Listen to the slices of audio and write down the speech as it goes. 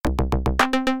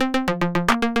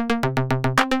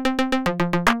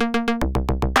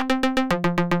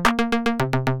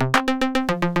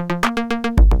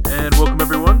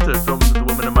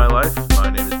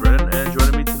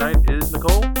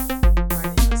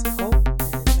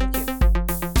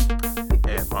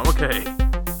K.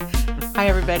 Hi,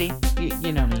 everybody.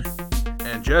 You know me.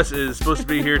 And Jess is supposed to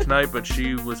be here tonight, but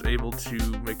she was able to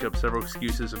make up several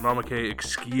excuses, and Mama K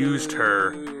excused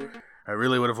her. I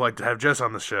really would have liked to have Jess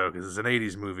on the show, because it's an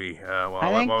 80s movie.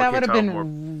 I think that would have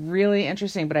been really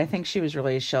interesting, but I think she was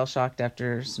really shell-shocked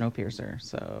after Snowpiercer,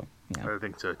 so... Yeah. I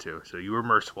think so too. So you were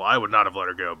merciful. I would not have let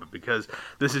her go, but because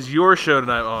this is your show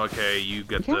tonight, you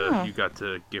got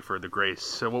to give her the grace.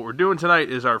 So what we're doing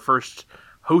tonight is our first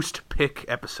host pick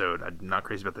episode. I'm not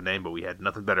crazy about the name, but we had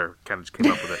nothing better. Kind of just came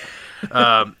up with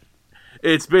it.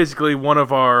 It's basically one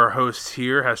of our hosts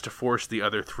here has to force the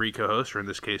other three co-hosts, or in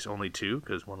this case only two,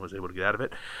 because one was able to get out of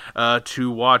it,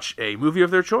 to watch a movie of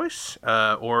their choice,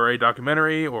 or a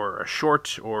documentary, or a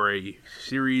short, or a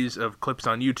series of clips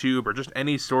on YouTube, or just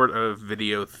any sort of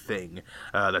video thing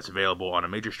that's available on a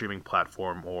major streaming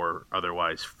platform or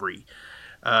otherwise free.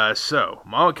 So,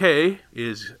 Mama K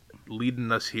is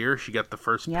leading us here. She got the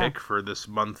first pick for this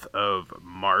month of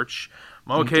March.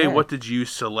 Mama K, what did you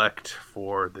select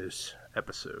for this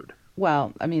episode?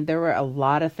 Well, I mean, there were a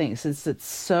lot of things. Since it's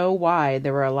so wide,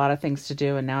 there were a lot of things to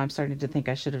do, and now I'm starting to think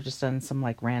I should have just done some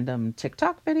like random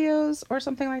TikTok videos or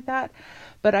something like that.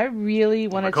 But I really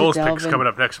wanted to delve in. Pick's coming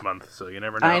up next month, so you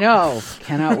never know. I know.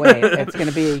 Cannot wait. It's going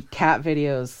to be cat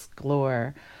videos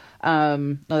galore.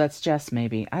 No, that's Jess,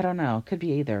 maybe. I don't know. Could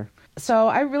be either. So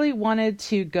I really wanted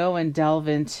to go and delve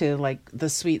into like the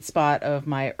sweet spot of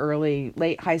my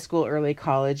late high school, early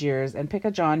college years and pick a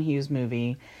John Hughes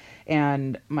movie.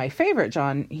 And my favorite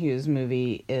John Hughes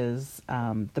movie is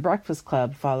The Breakfast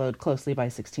Club, followed closely by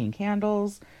 16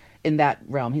 Candles. In that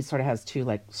realm, he sort of has two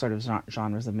like sort of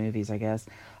genres of movies, I guess.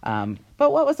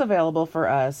 But what was available for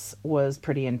us was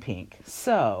Pretty in Pink.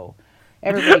 So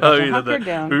everybody hunker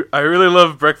down. I really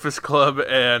love Breakfast Club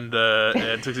and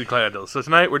 16 Candles. So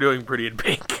tonight we're doing Pretty in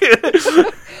Pink.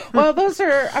 Well, those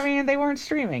are, I mean, they weren't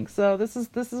streaming. So this is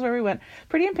where we went.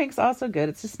 Pretty in Pink's also good.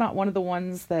 It's just not one of the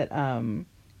ones that...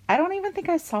 I don't even think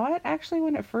I saw it actually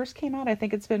when it first came out. I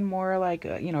think it's been more like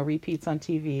repeats on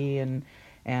TV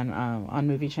and on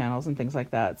movie channels and things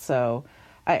like that. So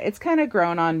it's kind of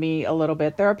grown on me a little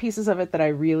bit. There are pieces of it that I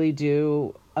really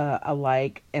do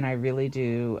like, and I really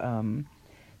do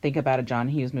think about a John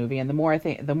Hughes movie. And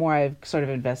the more I've sort of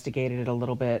investigated it a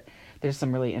little bit, there's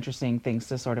some really interesting things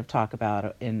to sort of talk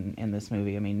about in this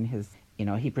movie. I mean,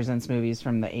 he presents movies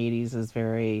from the 80s as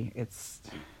very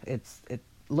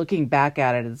looking back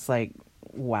at it, it's like,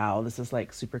 wow, this is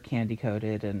like super candy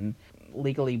coated and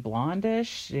Legally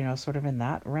Blonde-ish, sort of in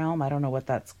that realm. I don't know what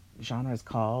that genre is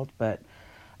called, but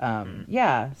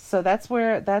so that's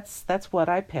what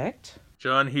I picked.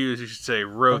 John Hughes, you should say,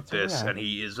 wrote this, and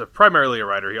he is primarily a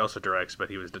writer. He also directs, but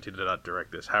he did not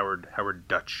direct this. Howard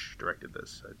Dutch directed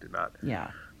this. I do not.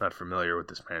 Yeah. Not familiar with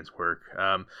this man's work.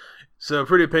 So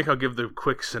Pretty in Pink, I'll give the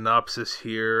quick synopsis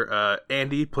here.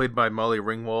 Andy, played by Molly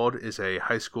Ringwald, is a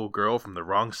high school girl from the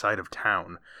wrong side of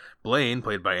town. Blaine,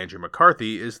 played by Andrew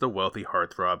McCarthy, is the wealthy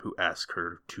heartthrob who asks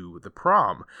her to the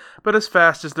prom. But as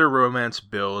fast as their romance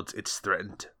builds, it's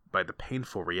threatened by the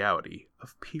painful reality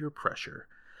of peer pressure.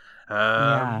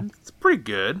 It's pretty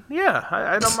good. Yeah,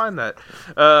 I don't mind that.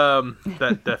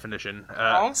 That definition.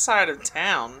 Wrong side of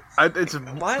town. It's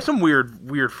some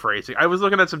weird phrasing. I was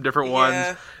looking at some different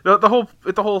ones. The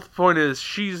whole point is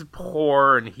she's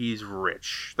poor and he's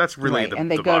rich. That's really right. And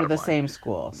they go to the same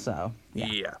school, so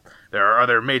yeah. There are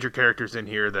other major characters in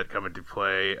here that come into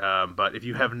play. But if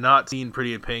you have not seen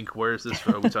Pretty in Pink, where is this?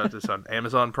 We saw this on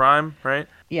Amazon Prime, right?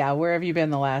 Yeah, where have you been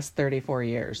the last 34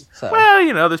 years? So.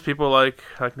 Well, there's people like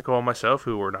Nicole and myself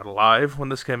who were not alive when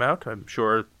this came out. I'm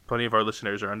sure plenty of our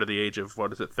listeners are under the age of,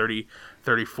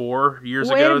 34 years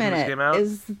ago when this came out.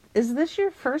 Is this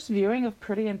your first viewing of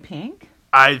Pretty in Pink?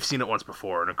 I've seen it once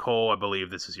before. Nicole, I believe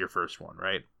this is your first one,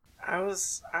 right? I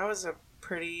was a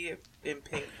Pretty in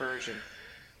Pink version.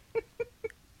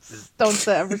 Don't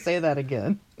ever say that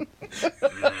again. I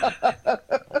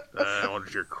wonder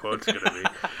what your quote's gonna be.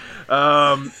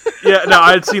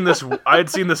 I'd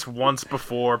seen this once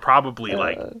before, probably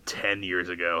like 10 years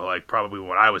ago, like probably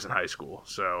when I was in high school.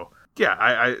 So yeah,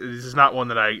 I this is not one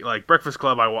that I like. Breakfast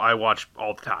Club I watch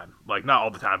all the time, like not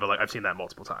all the time, but like I've seen that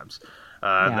multiple times.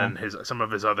 And then some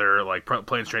of his other like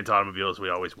Planes, Trains, Automobiles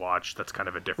we always watch. That's kind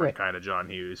of a different kind of John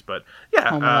Hughes, but yeah,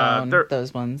 Home Alone,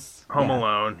 those ones. Home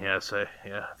Alone, yes,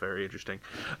 very interesting.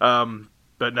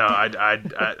 But no,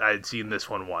 I'd seen this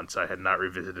one once. I had not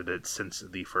revisited it since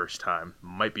the first time.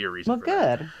 Might be a reason. Well,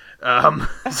 good.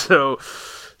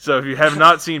 So if you have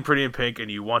not seen Pretty in Pink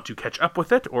and you want to catch up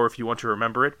with it, or if you want to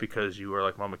remember it because you are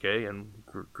like Mama Kay and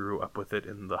grew up with it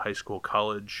in the high school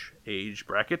college age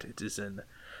bracket, it is in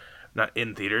Not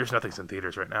in theaters. Nothing's in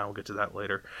theaters right now. We'll get to that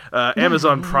later.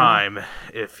 Amazon Prime,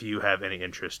 if you have any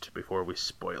interest, before we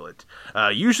spoil it.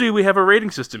 Usually we have a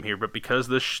rating system here, but because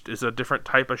this is a different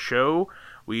type of show,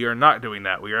 we are not doing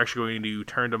that. We are actually going to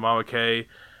turn to Mama K.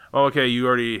 Mama K, you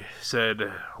already said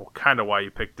kind of why you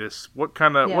picked this. What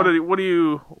do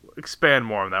you expand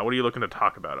more on that? What are you looking to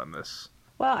talk about on this?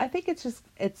 Well, I think it's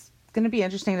going to be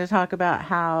interesting to talk about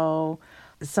how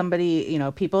somebody,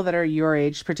 people that are your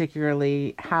age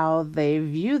particularly, how they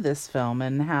view this film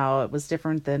and how it was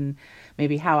different than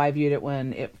maybe how I viewed it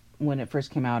when it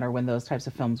first came out, or when those types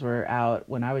of films were out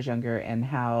when I was younger, and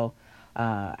how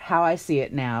I see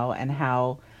it now, and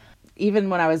how even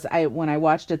when I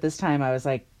watched it this time, I was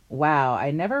like, wow,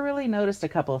 I never really noticed a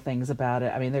couple of things about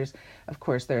it. I mean, there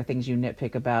are things you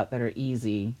nitpick about that are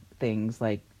easy things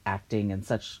like acting and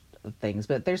such things,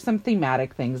 but there's some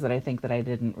thematic things that I think that I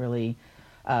didn't really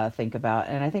think about.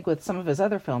 And I think with some of his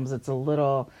other films,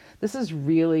 this is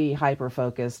really hyper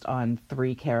focused on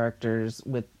 3 characters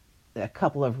with a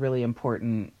couple of really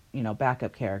important,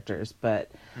 backup characters. But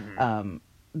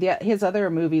his other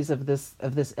movies of this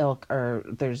ilk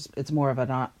it's more of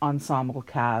an ensemble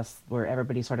cast where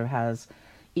everybody sort of has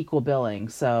equal billing.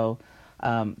 So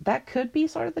that could be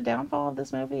sort of the downfall of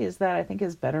this movie, is that I think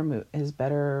his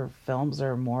better films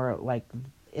are more like,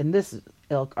 in this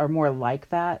ilk, are more like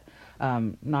that.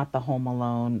 Not the Home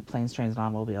Alone, Planes, Trains, and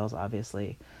Automobiles,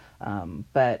 obviously.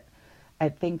 But I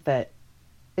think that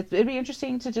it'd be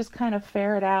interesting to just kind of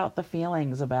ferret out the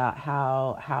feelings about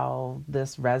how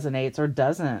this resonates or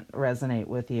doesn't resonate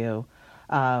with you.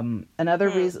 Another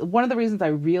reason, one of the reasons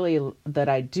that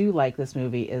I do like this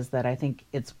movie is that I think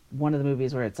it's one of the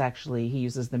movies where he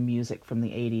uses the music from the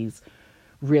 80s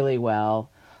really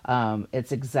well.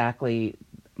 It's exactly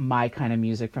my kind of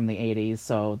music from the 80s,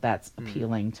 so that's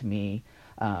appealing to me.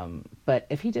 But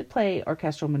if he did play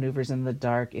Orchestral Maneuvers in the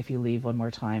Dark, If You Leave One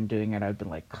More Time doing it, I'd been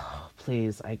like, oh,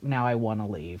 please, now I want to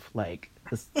leave. Like,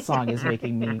 this song is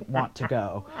making me want to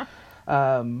go.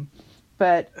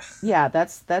 But yeah,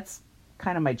 that's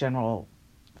kind of my general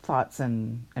thoughts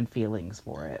and feelings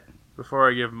for it. Before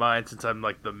I give mine, since I'm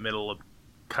like the middle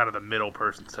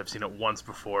person, since I've seen it once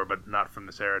before, but not from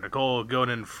this era. Nicole, going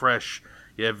in fresh,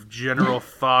 you have general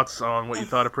thoughts on what you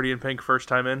thought of Pretty in Pink first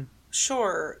time in?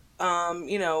 Sure. I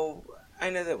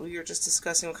know that we were just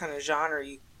discussing what kind of genre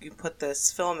you put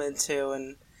this film into,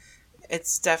 and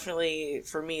it's definitely,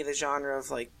 for me, the genre of,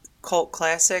 like, cult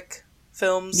classic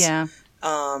films. Yeah.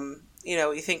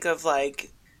 You think of,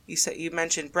 like, you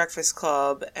mentioned Breakfast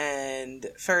Club and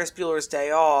Ferris Bueller's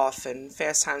Day Off and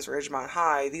Fast Times at Ridgemont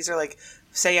High. These are, like,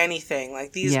 Say Anything.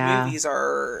 Like, these movies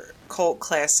are cult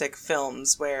classic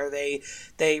films where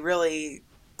they really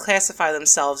classify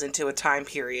themselves into a time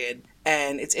period.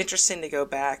 And it's interesting to go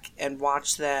back and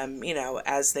watch them,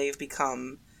 as they've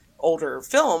become older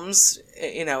films,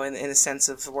 in a sense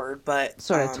of the word, but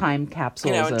sort of time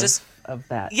capsules of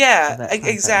that. Yeah, of that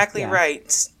exactly yeah.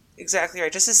 Right. Exactly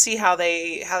right. Just to see how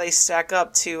they stack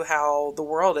up to how the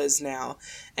world is now.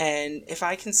 And if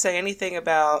I can say anything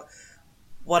about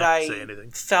what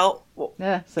felt,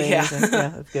 anything. Yeah,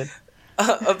 that's good.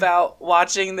 About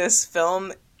watching this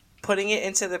film, putting it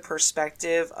into the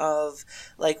perspective of,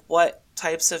 like, what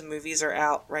types of movies are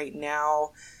out right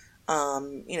now,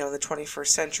 in the 21st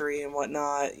century and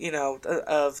whatnot,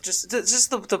 of just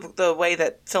the way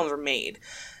that films are made.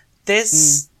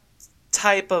 This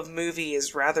type of movie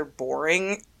is rather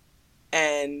boring,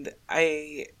 and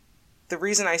the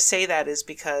reason I say that is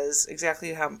because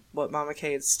exactly what Mama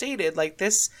K had stated, like,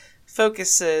 this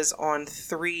focuses on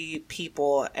 3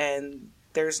 people and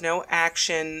there's no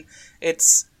action.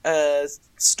 It's a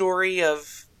story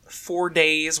of 4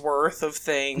 days worth of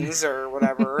things or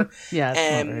whatever. Yeah,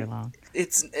 it's not very long.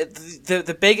 It's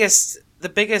the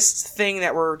biggest thing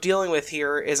that we're dealing with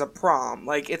here is a prom.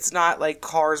 Like, it's not like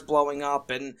cars blowing up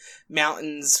and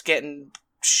mountains getting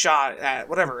shot at,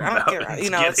 whatever. I don't care.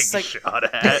 It's like shot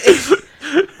at.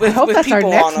 I hope that's our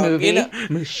next movie. You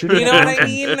know what I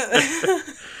mean?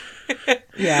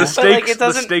 Yeah.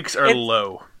 The stakes are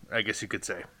low, I guess you could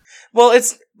say. Well,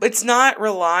 it's not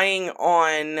relying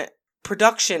on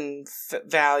production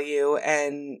value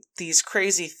and these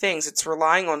crazy things. It's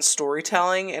relying on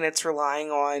storytelling, and it's relying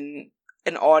on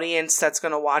an audience that's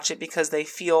going to watch it because they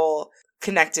feel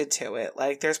connected to it.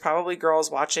 Like, there's probably girls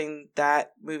watching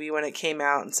that movie when it came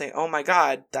out and saying, oh my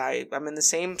god, I'm in the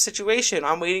same situation.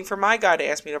 I'm waiting for my guy to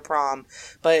ask me to prom,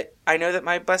 but I know that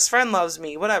my best friend loves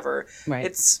me, whatever. Right.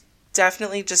 It's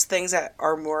definitely just things that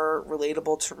are more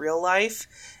relatable to real life.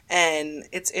 And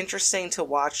it's interesting to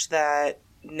watch that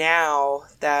now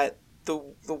that the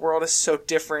world is so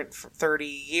different for 30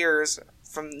 years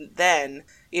from then.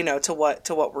 to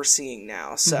what we're seeing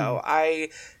now. So I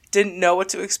didn't know what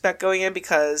to expect going in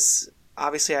because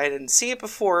obviously I didn't see it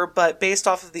before, but based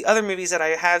off of the other movies that I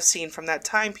have seen from that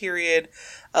time period,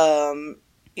 I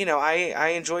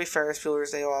enjoy Ferris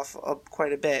Bueller's Day Off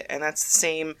quite a bit, and that's the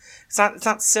same. It's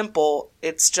not simple.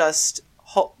 It's just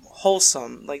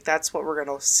wholesome. Like, that's what we're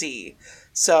gonna see.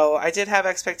 So I did have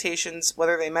expectations.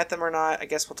 Whether they met them or not, I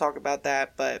guess we'll talk about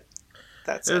that. But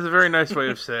that's a very nice way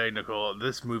of saying, Nicole,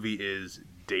 this movie is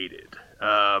dated.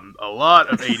 A lot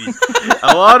of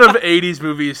 80s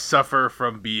movies suffer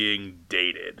from being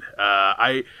dated.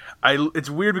 It's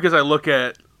weird because I look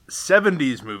at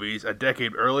 70s movies a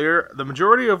decade earlier. The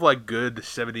majority of like good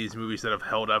 70s movies that have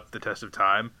held up the test of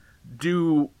time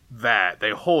do that.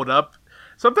 They hold up.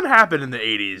 Something happened in the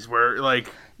 80s where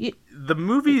like the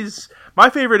movies, my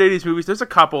favorite 80s movies, there's a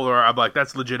couple where I'm like,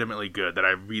 that's legitimately good, that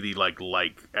I really like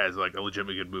as like a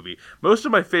legitimately good movie. Most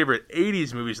of my favorite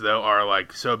 80s movies though are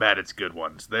like so bad it's good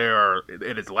ones.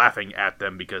 It is laughing at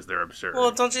them because they're absurd.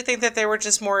 Well, don't you think that they were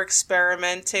just more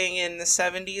experimenting in the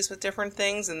 70s with different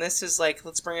things, and this is like,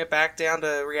 let's bring it back down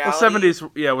to reality? Well, 70s,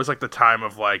 yeah, was like the time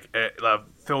of like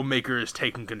filmmakers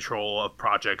taking control of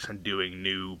projects and doing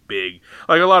new big,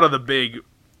 like a lot of the big,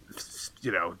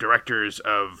 directors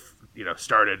of,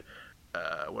 started,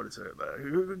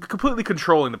 completely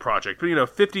controlling the project. But,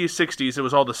 50s, 60s, it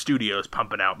was all the studios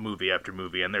pumping out movie after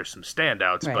movie, and there's some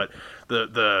standouts, right.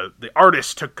 But the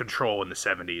artists took control in the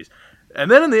 70s. And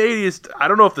then in the 80s, I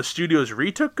don't know if the studios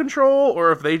retook control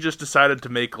or if they just decided to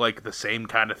make, like, the same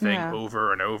kind of thing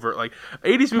over and over. Like,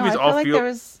 80s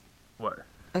movies What?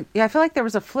 Yeah, I feel like there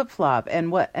was a flip-flop,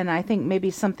 and I think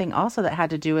maybe something also that had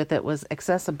to do with it was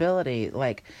accessibility.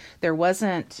 Like, there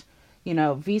wasn't,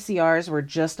 VCRs were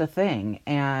just a thing,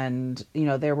 and,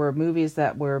 there were movies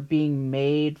that were being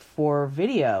made for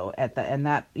video and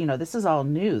that, this is all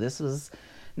new. This was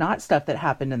not stuff that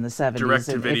happened in the 70s.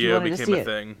 Direct-to-video became a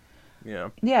thing.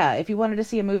 Yeah, if you wanted to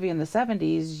see a movie in the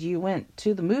 70s, you went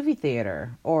to the movie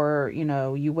theater, or,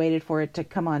 you waited for it to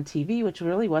come on TV, which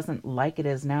really wasn't like it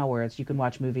is now, where you can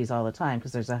watch movies all the time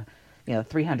because there's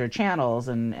 300 channels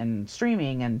and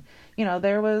streaming, and,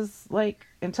 there was, like,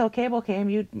 until cable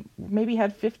came, you maybe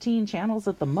had 15 channels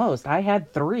at the most. I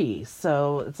had 3,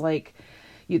 so it's like,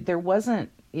 there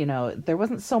wasn't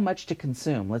so much to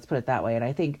consume, let's put it that way. And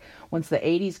I think once the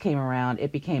 80s came around,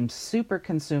 it became super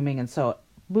consuming, and so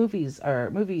movie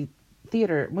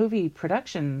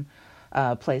production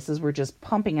places were just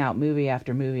pumping out movie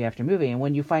after movie after movie. And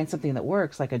when you find something that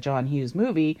works, like a John Hughes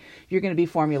movie, you're going to be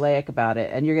formulaic about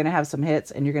it, and you're going to have some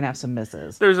hits and you're going to have some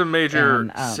misses. There's a major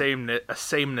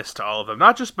sameness to all of them,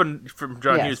 not just from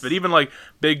John Hughes, but even like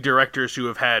big directors who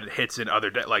have had hits in other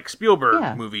like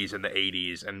Spielberg movies in the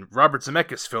 80s and Robert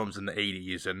Zemeckis films in the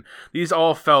 80s, and these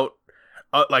all felt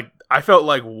I felt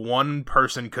like one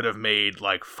person could have made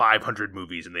like 500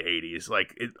 movies in the 80s.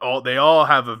 Like they all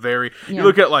have a very. You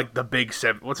look at like the big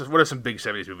what are some big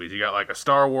 70s movies? You got like a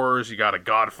Star Wars, you got a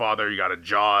Godfather, you got a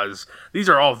Jaws. These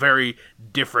are all very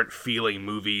different feeling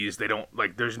movies. They don't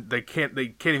like they can't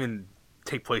even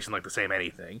take place in like the same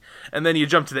anything. And then you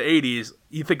jump to the 80s,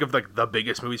 you think of like the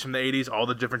biggest movies from the 80s, all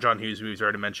the different John Hughes movies I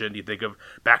already mentioned. You think of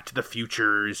Back to the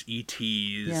Futures,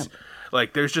 E.T.'s.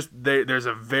 Like there's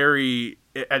a very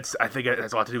I think it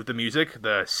has a lot to do with the music.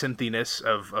 The synthiness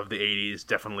of the 80s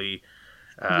definitely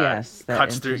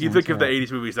cuts through. You think of the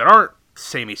 80s movies that aren't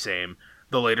same.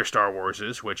 The later Star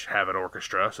Warses, which have an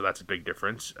orchestra, so that's a big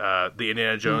difference. The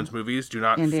Indiana Jones movies do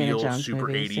not feel super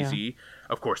 80s-y. Yeah.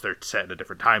 Of course, they're set in a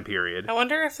different time period. I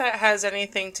wonder if that has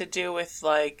anything to do with,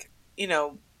 like,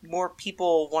 more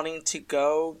people wanting to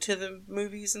go to the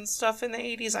movies and stuff in the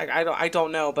 80s. I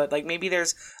don't know, but like maybe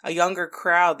there's a younger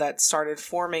crowd that started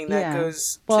forming that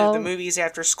goes to the movies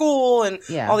after school and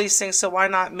all these things. So why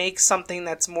not make something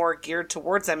that's more geared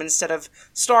towards them instead of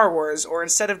Star Wars or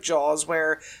instead of Jaws,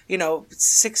 where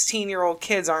 16-year-old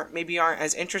kids aren't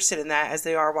as interested in that as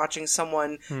they are watching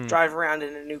someone drive around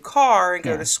in a new car and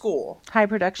go to school. High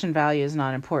production value is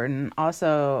not important.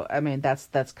 Also, I mean, that's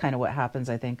kind of what happens,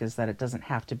 I think, is that it doesn't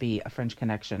have to be a French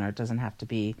Connection, or it doesn't have to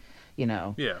be,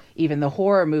 even the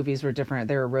horror movies were different.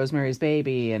 There were Rosemary's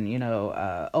Baby and,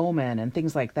 Omen and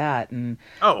things like that. And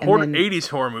 80s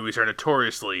horror movies are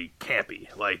notoriously campy.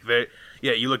 Like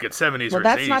you look at 70s. Well,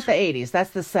 that's 80s. Not the 80s. That's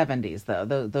the 70s, though.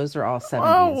 Those are all 70s.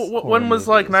 Oh, one was movies.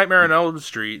 Like Nightmare on Elm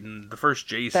Street and the first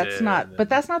Jason. But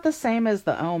that's not the same as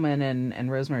the Omen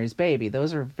and Rosemary's Baby.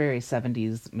 Those are very 70s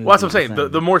movies. Well, that's what I'm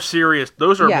saying. The more serious,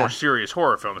 those are more serious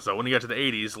horror films, though. When you get to the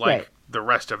 80s, the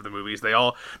rest of the movies, they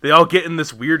all get in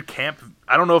this weird camp.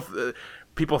 I don't know if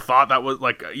people thought that was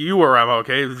like you were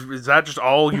okay. Is that just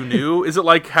all you knew? Is it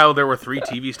like how there were 3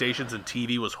 TV stations and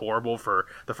TV was horrible for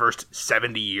the first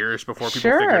 70 years before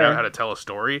people figured out how to tell a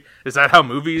story? Is that how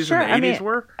movies in the 80s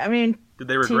were? I mean, did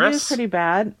they regress? TV was pretty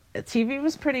bad. TV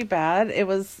was pretty bad. It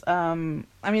was I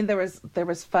mean, there was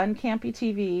fun campy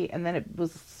TV, and then it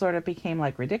was sort of became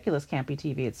like ridiculous campy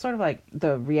TV. It's sort of like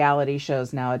the reality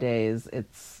shows nowadays.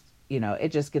 It's, you know, it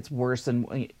just gets worse,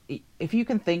 and if you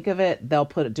can think of it, they'll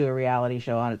do a reality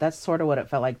show on it. That's sort of what it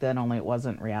felt like then, only it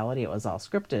wasn't reality, it was all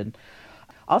scripted.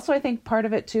 Also, I think part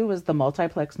of it too was the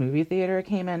multiplex movie theater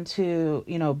came into,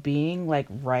 you know, being like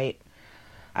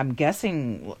I'm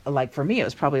guessing, like for me, it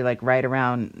was probably like right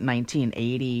around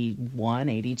 1981,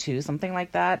 82, something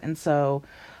like that. And so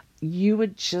you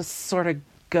would just sort of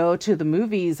go to the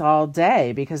movies all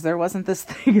day because there wasn't this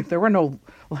thing, there were no,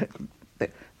 like,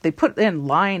 they put in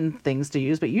line things to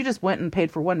use, but you just went and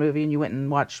paid for one movie and you went and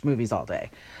watched movies all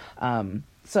day.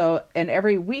 So, and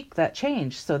every week that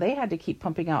changed. So they had to keep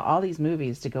pumping out all these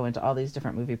movies to go into all these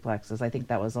different movie plexes. I think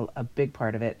that was a big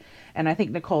part of it. And I think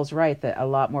Nicole's right that a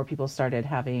lot more people started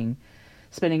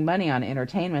spending money on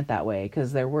entertainment that way,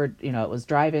 because there were, you know, it was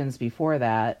drive-ins before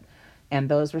that. And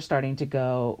those were starting to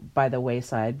go by the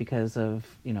wayside because of,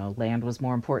 you know, land was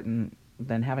more important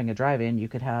than having a drive-in. You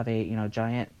could have a, you know,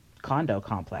 giant condo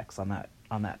complex on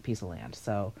that piece of land.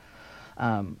 So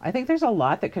I think there's a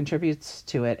lot that contributes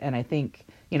to it, and I think,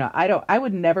 you know, I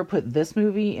would never put this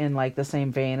movie in like the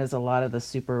same vein as a lot of the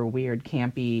super weird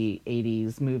campy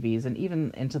 80s movies, and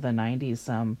even into the 90s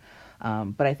some,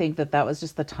 but I think that was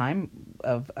just the time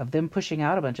of them pushing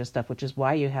out a bunch of stuff, which is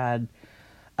why you had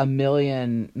a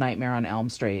million Nightmare on Elm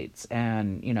Streets,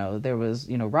 and, you know, there was,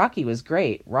 you know, Rocky was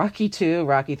great. Rocky 2,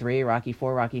 Rocky 3, Rocky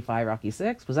 4, Rocky 5, Rocky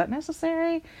 6. Was that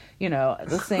necessary? You know,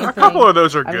 the same thing. A couple of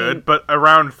those are good, but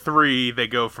around 3, they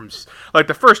go from, like,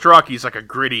 the first Rocky is like a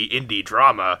gritty indie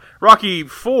drama. Rocky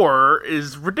 4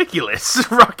 is ridiculous.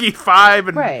 Rocky 5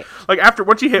 and, like,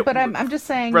 once you hit but I'm just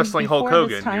saying, wrestling Hulk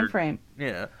Hogan.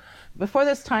 Before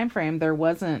this time frame,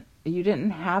 you didn't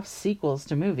have sequels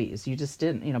to movies. You just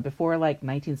didn't, you know, before like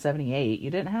 1978, you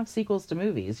didn't have sequels to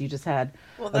movies. You just had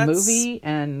a movie,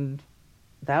 and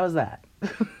that was that.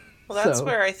 Well, that's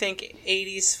where I think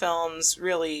 80s films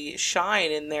really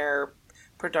shine in their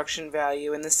production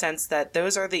value, in the sense that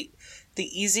those are the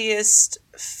easiest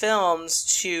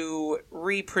films to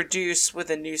reproduce with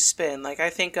a new spin. Like, I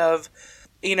think of,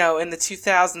 you know, in the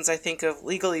 2000s, I think of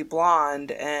Legally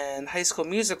Blonde and High School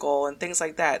Musical and things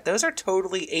like that. Those are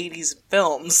totally 80s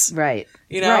films. Right.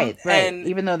 You know? Right. And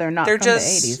even though they're not from the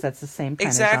 80s, that's the same kind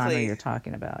of genre you're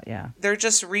talking about, yeah. They're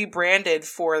just rebranded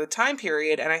for the time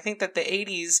period, and I think that the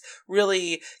 80s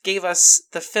really gave us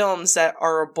the films that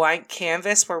are a blank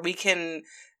canvas where we can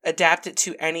adapt it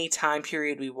to any time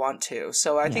period we want to.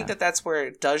 So I think that that's where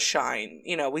it does shine.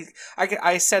 You know,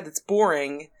 I said it's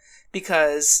boring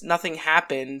because nothing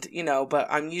happened, you know, but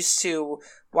I'm used to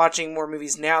watching more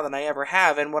movies now than I ever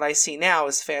have, and what I see now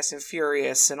is Fast and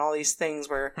Furious and all these things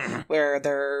where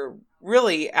they're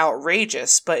really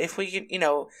outrageous. But if we, you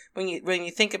know, when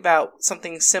you think about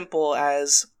something simple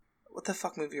as, what the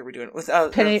fuck movie are we doing with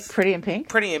Pretty in Pink?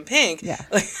 Pretty in Pink. Yeah.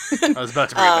 I was about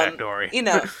to bring back Dory. You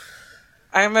know,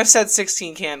 I almost said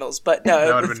 16 Candles, but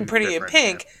no, it's Pretty in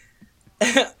Pink.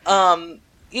 Yeah.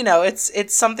 You know,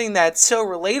 it's something that's so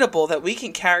relatable that we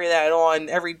can carry that on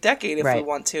every decade if we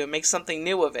want to and make something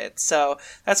new of it. So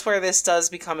that's where this does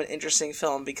become an interesting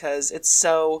film, because it's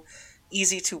so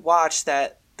easy to watch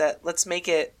that let's make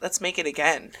it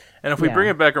again. And if we bring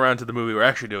it back around to the movie we're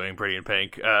actually doing, Pretty in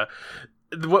Pink,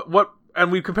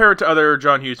 and we compare it to other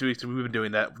John Hughes movies, we've been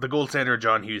doing that. The gold standard of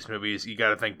John Hughes movies, you got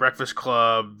to think Breakfast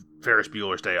Club, Ferris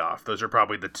Bueller's Day Off. Those are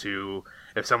probably the two.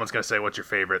 If someone's going to say what's your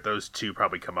favorite, those two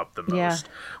probably come up the most. Yeah.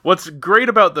 What's great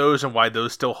about those and why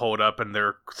those still hold up, and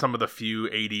they're some of the few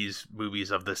 80s movies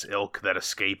of this ilk that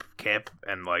escape camp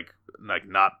and like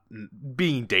not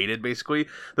being dated, basically.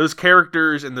 Those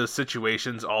characters and those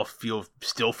situations all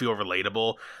still feel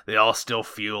relatable. They all still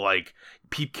feel like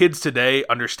kids today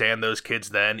understand those kids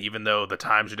then, even though the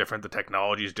times are different, the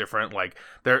technology is different. Like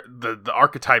the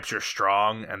archetypes are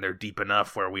strong and they're deep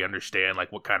enough where we understand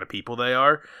like what kind of people they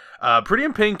are. Pretty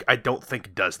in Pink, I don't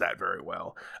think does that very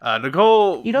well.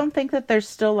 Nicole, you don't think that there's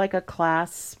still like a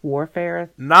class warfare?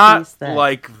 Not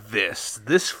like this.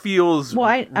 This feels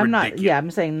I'm not. Yeah, I'm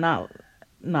saying not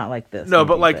like this. No,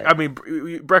 but like I mean,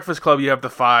 Breakfast Club, you have the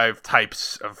 5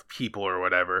 types of people or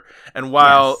whatever, and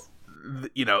while. Yes.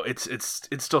 You know, it's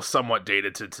still somewhat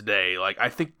dated to today. Like, I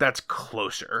think that's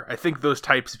closer. I think those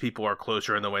types of people are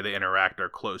closer, and the way they interact are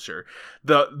closer.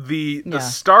 The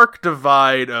stark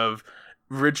divide of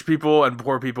rich people and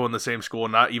poor people in the same school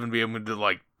not even being able to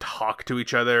like talk to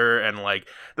each other, and like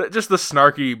just the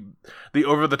snarky, the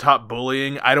over the top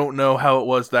bullying. I don't know how it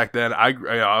was back then.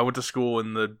 I went to school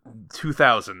in the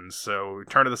 2000s, so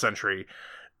turn of the century.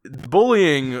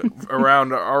 Bullying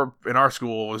around in our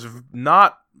school was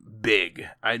not big.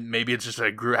 Maybe it's just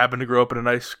happened to grow up in a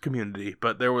nice community,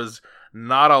 but there was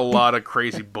not a lot of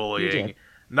crazy bullying.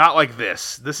 Not like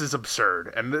this. This is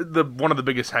absurd. And the one of the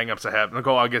biggest hangups I have,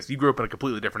 Nicole, I guess you grew up in a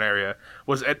completely different area.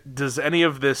 Does any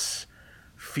of this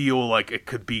feel like it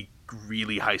could be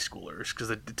really high schoolers?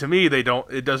 Because to me, they don't.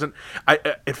 It doesn't.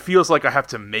 It feels like I have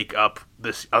to make up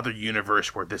this other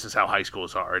universe where this is how high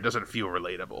schools are. It doesn't feel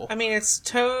relatable. I mean, it's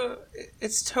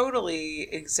totally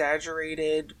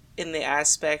exaggerated in the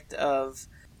aspect of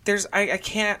I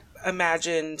can't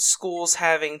imagine schools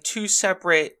having two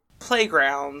separate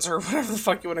playgrounds or whatever the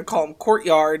fuck you want to call them,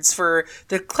 courtyards for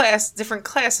the different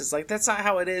classes. Like, that's not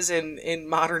how it is in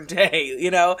modern day,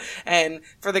 you know? And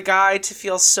for the guy to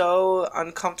feel so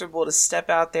uncomfortable to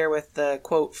step out there with the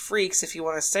quote freaks, if you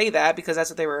want to say that, because that's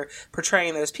what they were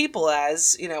portraying those people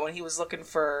as, you know, when he was looking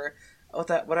for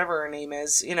whatever her name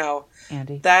is, you know,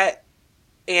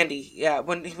 Andy, yeah,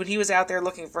 when he was out there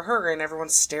looking for her and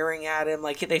everyone's staring at him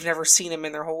like they've never seen him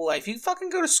in their whole life. You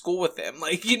fucking go to school with him.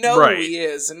 Like, you know right. Who he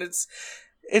is. And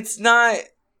it's not...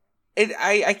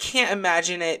 I can't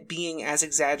imagine it being as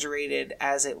exaggerated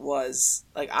as it was.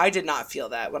 Like, I did not feel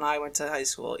that when I went to high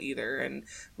school either. And,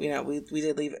 you know, we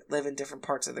did live in different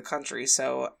parts of the country,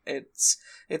 so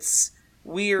it's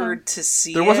weird to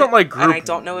see. There wasn't like group and I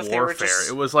don't know if warfare. They were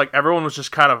just... It was like everyone was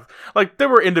just kind of like there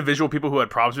were individual people who had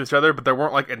problems with each other, but there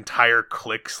weren't like entire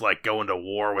cliques like going to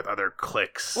war with other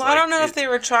cliques. Well, like, I don't know if they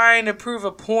were trying to prove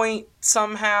a point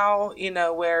somehow, you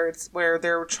know, where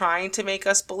they're trying to make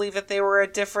us believe that they were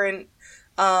at different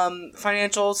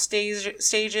financial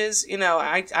stages. You know,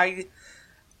 I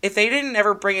if they didn't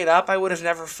ever bring it up, I would have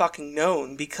never fucking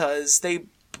known, because they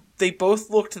both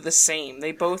looked the same.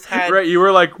 They both had... Right, you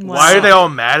were like, why are they all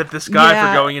mad at this guy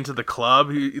for going into the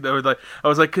club? I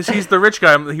was like, because he's the rich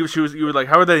guy. You were like,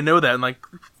 how would they know that? And like,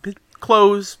 his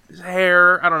clothes, his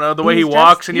hair, I don't know, the way he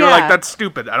walks. And you were like, that's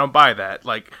stupid. I don't buy that.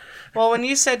 Like... Well, when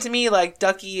you said to me, like,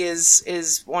 Ducky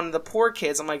is one of the poor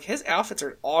kids, I'm like, his outfits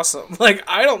are awesome. Like,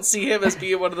 I don't see him as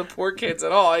being one of the poor kids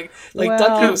at all. Like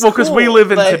Ducky was because cool, we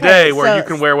live in but... today where you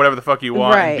can wear whatever the fuck you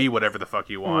want and be whatever the fuck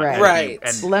you want. Right.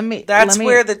 And that's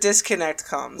where the disconnect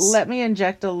comes. Let me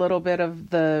inject a little bit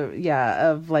of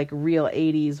of like real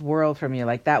 80s world from you.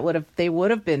 Like, they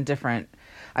would have been different.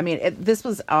 I mean, this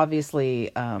was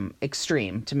obviously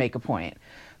extreme to make a point.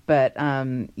 But,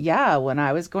 when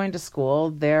I was going to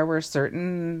school, there were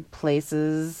certain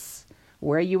places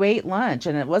where you ate lunch.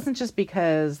 And it wasn't just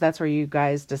because that's where you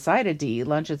guys decided to eat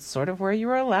lunch. It's sort of where you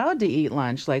were allowed to eat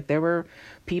lunch. Like, there were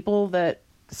people that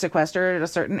sequestered a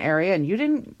certain area and you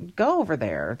didn't go over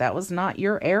there. That was not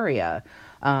your area.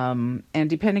 And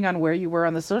depending on where you were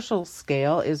on the social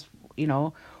scale is, you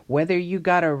know, whether you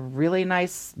got a really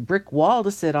nice brick wall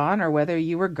to sit on or whether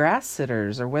you were grass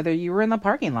sitters or whether you were in the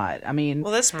parking lot. I mean...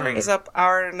 Well, this brings up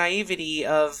our naivety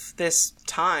of this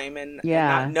time and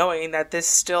not knowing that this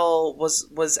still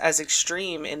was as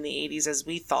extreme in the 80s as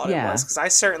we thought it was, because I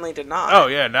certainly did not. Oh,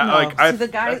 yeah. Now, no. like, I... So the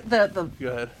guy... Go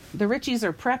ahead. The Richies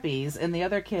are preppies and the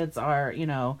other kids are, you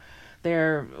know,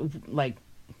 they're like...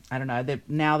 I don't know.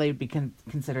 Now they'd be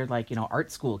considered like, you know, art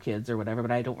school kids or whatever,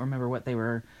 but I don't remember what they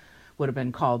would have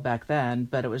been called back then.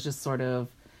 But it was just sort of,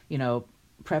 you know,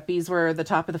 preppies were the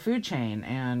top of the food chain,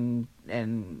 and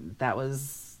that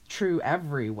was true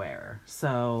everywhere.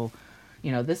 So,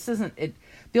 you know, this isn't it.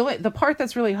 The part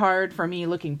that's really hard for me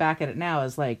looking back at it now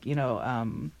is like, you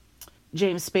know,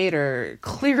 James Spader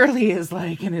clearly is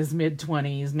like in his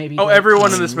mid-20s, maybe. Oh,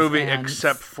 everyone in this movie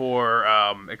except for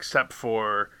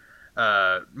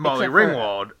Molly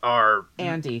Ringwald are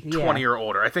Andy, 20 or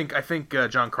older. I think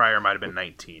John Cryer might have been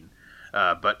 19.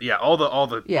 But yeah, all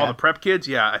the prep kids,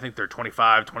 I think they're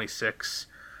 25, 26.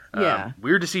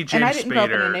 Weird to see James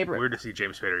Spader. Weird to see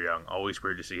James Spader young. Always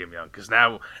weird to see him young,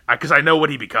 because I know what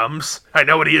he becomes. I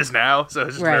know what he is now. So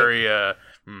it's just very.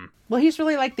 Well, he's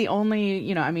really like the only,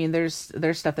 you know, I mean, there's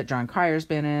stuff that John Cryer's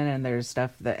been in, and there's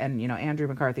stuff that, and you know, Andrew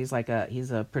McCarthy's like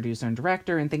he's a producer and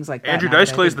director and things like that. Andrew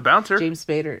Dice Clay's the bouncer. James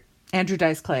Spader, Andrew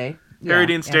Dice Clay. Harry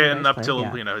Dean Stanton up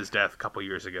till you know his death a couple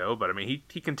years ago, but I mean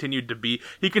he continued to be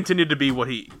what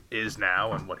he is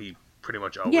now and what he pretty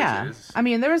much always is. I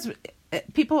mean those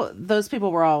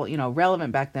people were all, you know,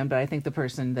 relevant back then, but I think the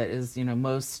person that is, you know,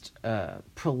 most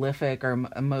prolific or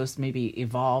most maybe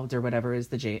evolved or whatever is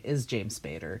James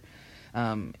Spader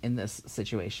in this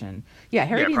situation.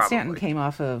 Harry Dean Stanton came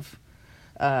off of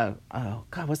oh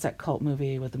God, what's that cult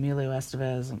movie with Emilio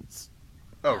Estevez?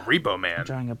 Repo Man. I'm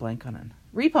drawing a blank on it.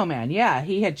 Repo Man, yeah.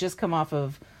 He had just come off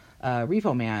of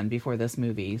Repo Man before this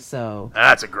movie, so...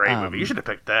 That's a great movie. You should have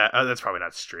picked that. That's probably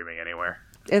not streaming anywhere.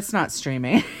 It's not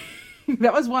streaming.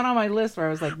 That was one on my list where I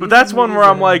was like... But that's one where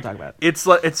I'm like,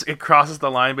 it crosses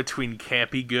the line between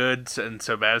campy good and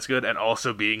so bad it's good, and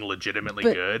also being legitimately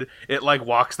good. It, like,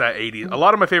 walks that 80s... A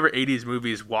lot of my favorite 80s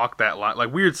movies walk that line.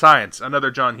 Like, Weird Science, another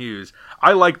John Hughes.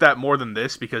 I like that more than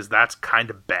this because that's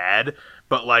kind of bad,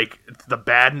 but, like, the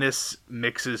badness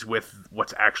mixes with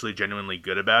what's actually genuinely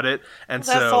good about it. And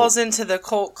that falls into the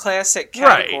cult classic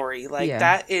category. Right. Like,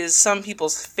 that is some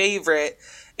people's favorite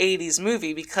 80s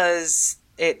movie because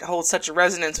it holds such a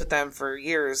resonance with them for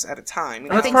years at a time.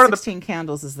 I think 16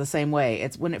 Candles is the same way.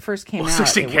 It's when it first came out.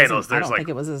 16 Candles, there's think like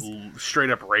it was as...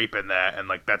 straight up rape in that, and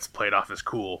like that's played off as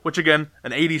cool. Which again,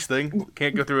 an 80s thing.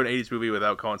 Can't go through an 80s movie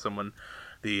without calling someone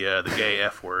the gay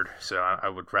F word. So I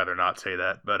would rather not say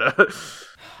that. But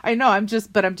I know. I'm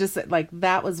just like,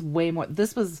 that was way more.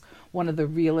 This was one of the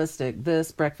realistic.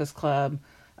 This Breakfast Club.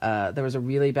 There was a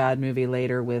really bad movie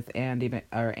later with Molly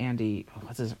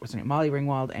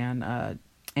Ringwald and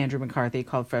Andrew McCarthy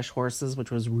called Fresh Horses, which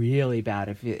was really bad.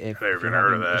 If you're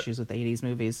having issues with 80s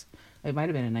movies, it might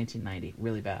have been in 1990.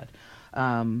 Really bad.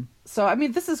 So I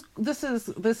mean, this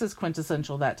is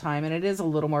quintessential that time, and it is a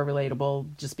little more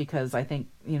relatable just because I think,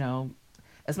 you know,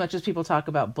 as much as people talk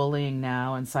about bullying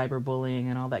now and cyberbullying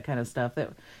and all that kind of stuff,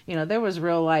 that, you know, there was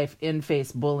real life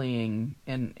in-face bullying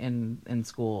in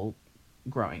school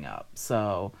growing up.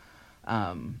 So,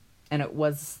 and it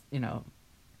was, you know,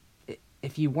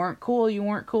 if you weren't cool, you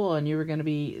weren't cool, and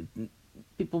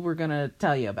people were going to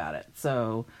tell you about it.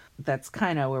 So that's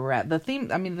kind of where we're at. The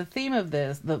theme of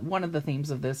this, one of the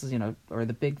themes of this is, you know, or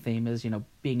the big theme is, you know,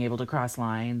 being able to cross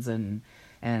lines, and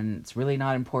it's really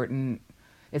not important.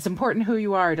 It's important who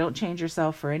you are. Don't change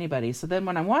yourself for anybody. So then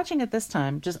when I'm watching it this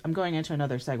time, I'm going into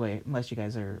another segue, unless you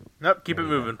guys are... Nope, keep it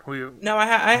moving. No, I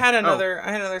had another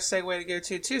segue to go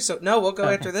to too. So no, we'll go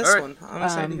after this one. I'm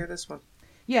excited to hear this one.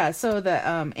 Yeah, so the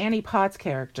Annie Potts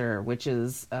character, which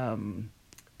is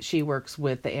she works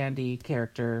with the Andy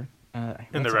character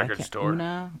in the record store.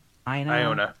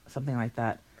 Iona, something like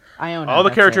that. Iona. All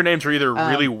the character names are either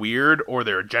really weird or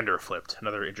they're gender flipped.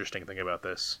 Another interesting thing about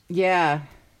this. Yeah.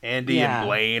 Andy and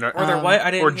Blaine or they're what? I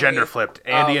didn't or gender flipped.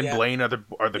 Andy and Blaine are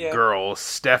the girls.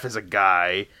 Steph is a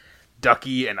guy.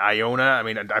 Ducky and Iona. I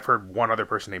mean, I've heard one other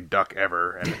person named Duck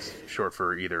ever, and it's short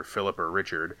for either Philip or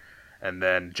Richard. And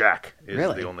then Jack is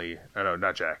the only... Oh, no,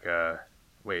 not Jack.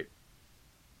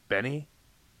 Benny?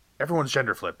 Everyone's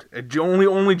gender flipped.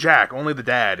 Only Jack. Only the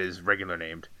dad is regular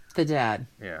named. The dad.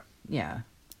 Yeah. Yeah.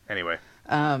 Anyway.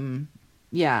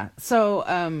 Yeah. So...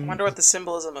 I wonder what the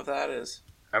symbolism of that is.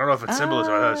 I don't know if it's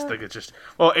symbolism. I just think it's just...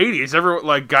 Well, 80s. Everyone,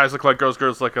 like, guys look like girls,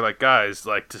 girls look like guys,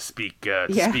 like, to speak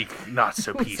not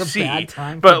so PC. A bad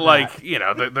time but, like, that. You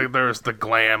know, there's the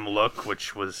glam look,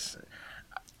 which was...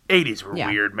 80s were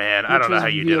weird, man. I don't know how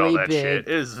you did all that big.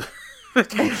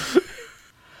 Shit.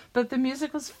 But the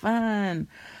music was fun.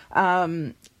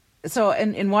 So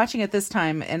in watching it this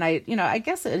time, and I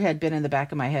guess it had been in the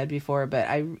back of my head before, but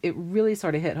it really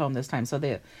sort of hit home this time. So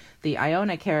the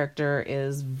Iona character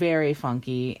is very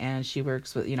funky, and she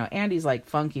works with, you know, Andy's like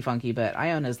funky, but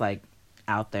Iona's like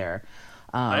out there.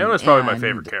 Iona's probably my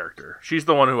favorite character. She's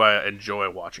the one who I enjoy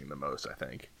watching the most, I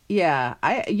think. Yeah,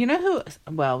 we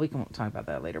can talk about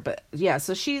that later, but yeah,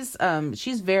 so she's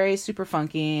very super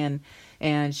funky,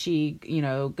 and she, you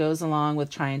know, goes along with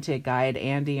trying to guide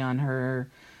Andy on her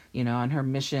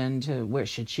mission to where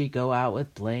should she go out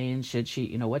with Blaine? Should she,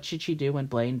 you know, what should she do when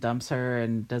Blaine dumps her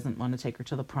and doesn't want to take her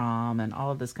to the prom and all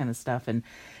of this kind of stuff. And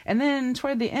then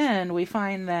toward the end, we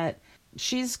find that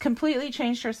she's completely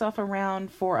changed herself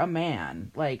around for a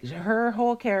man. Like, her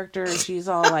whole character, she's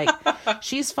all like,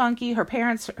 she's funky. Her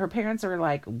parents are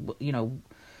like, you know,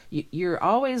 you're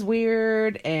always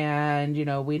weird, and, you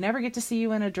know, we never get to see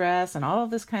you in a dress and all of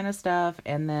this kind of stuff.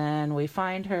 And then we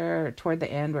find her toward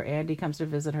the end where Andy comes to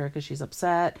visit her because she's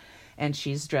upset, and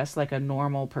she's dressed like a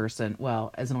normal person.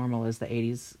 Well, as normal as the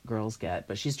 80s girls get,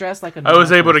 but she's dressed like a normal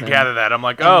person. I was able to gather that. I'm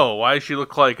like, why does she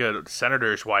look like a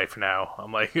senator's wife now?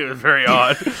 I'm like, it was very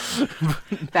odd.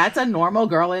 That's a normal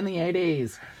girl in the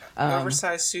 80s.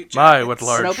 Oversized suit jackets. My, what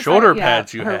large shoulder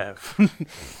pads you have.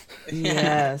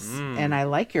 Yes, and I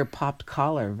like your popped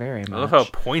collar very much. I love how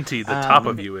pointy the top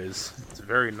of you is. It's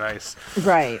very nice.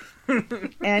 Right.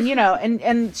 And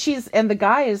and the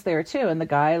guy is there too, and the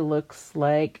guy looks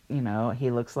like,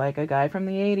 he looks like a guy from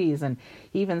the 80s, and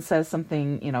he even says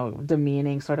something,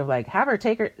 demeaning, sort of like, have her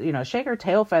take her, shake her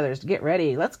tail feathers to get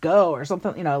ready, let's go, or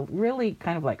something, really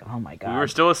kind of like, oh my god. We were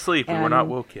still asleep, and we're not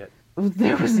woke yet.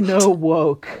 There was no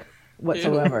woke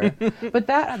whatsoever. But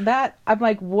that I'm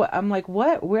like,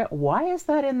 what, why is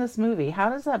that in this movie? How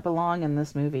does that belong in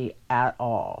this movie at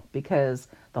all? Because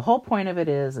the whole point of it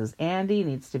is Andy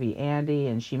needs to be Andy,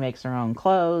 and she makes her own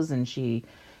clothes, and she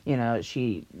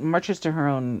marches to her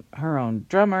own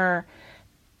drummer,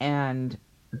 and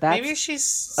that's maybe she's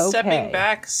stepping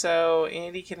back so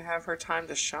Andy can have her time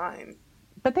to shine.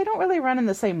 But they don't really run in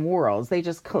the same worlds. They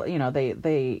just,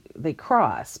 they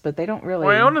cross, but they don't really.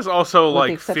 Well, Iona's also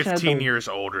like 15 years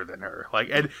older than her.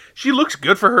 And she looks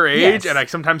good for her age, yes. And I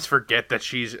sometimes forget that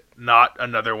she's not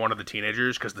another one of the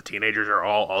teenagers, because the teenagers are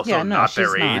all also not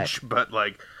their age. But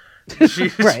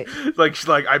she's right.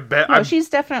 I bet she's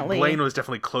definitely, Blaine was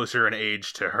definitely closer in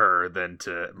age to her than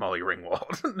to Molly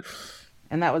Ringwald.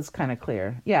 And that was kind of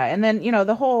clear. Yeah. And then,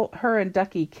 the whole her and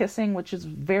Ducky kissing, which is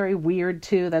very weird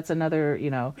too. That's another,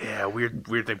 Yeah, weird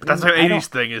thing. But that's an 80s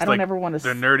thing. Is I don't ever want to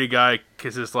the nerdy guy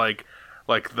kisses like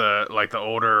the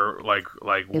older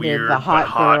weird the hot but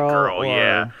hot girl. Or...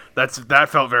 Yeah. That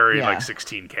felt very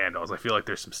 16 Candles. I feel like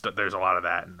there's there's a lot of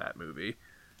that in that movie.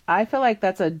 I feel like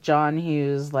that's a John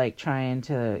Hughes trying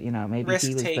to, maybe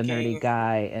he was the nerdy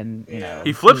guy, and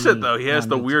he flips it though. He has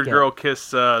the weird girl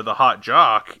kiss the hot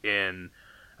jock in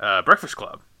Breakfast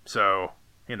Club. So,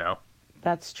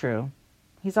 That's true.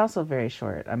 He's also very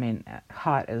short. I mean,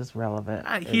 hot is relevant.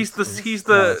 He's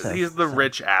the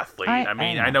rich athlete.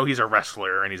 I know he's a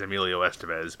wrestler and he's Emilio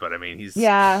Estevez, but I mean he's he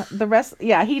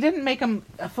didn't make him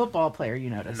a football player.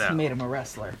 You notice he made him a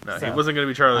wrestler. No, he wasn't going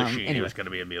to be Charlie Sheen. Anyway. He was going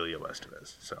to be Emilio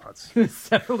Estevez. So he was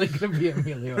definitely going to be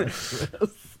Emilio Estevez.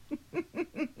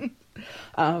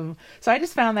 So I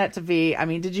just found that to be,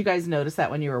 did you guys notice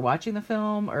that when you were watching the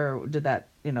film, or did that,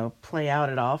 play out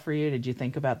at all for you? Did you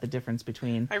think about the difference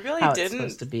between I really how didn't. It's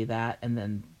supposed to be that, and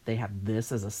then they have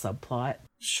this as a subplot?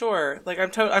 Sure.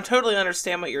 I'm totally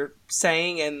understand what you're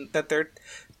saying, and that they're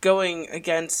going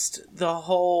against the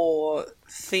whole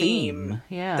theme.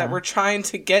 That we're trying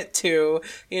to get to,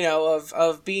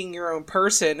 of being your own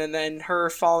person, and then her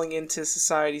falling into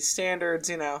society's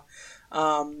standards,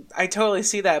 I totally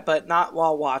see that, but not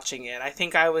while watching it. I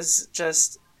think I was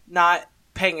just not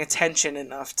paying attention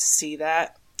enough to see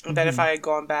that. Mm-hmm. That if I had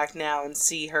gone back now and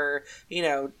see her,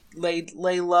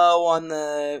 lay low on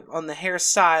the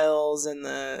hairstyles and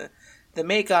the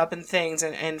makeup and things,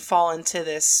 and fall into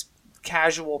this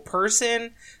casual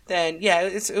person, then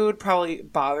it would probably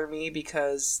bother me,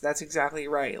 because that's exactly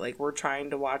right. Like, we're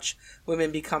trying to watch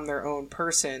women become their own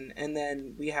person, and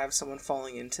then we have someone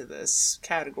falling into this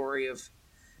category of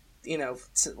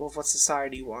what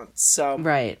society wants. So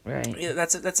right.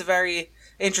 That's a very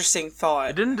interesting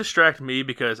thought. It didn't distract me,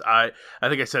 because I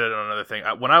think I said it on another thing.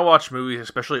 When I watch movies,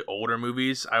 especially older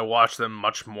movies, I watch them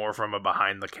much more from a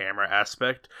behind the camera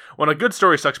aspect. When a good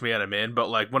story sucks me in, I'm in.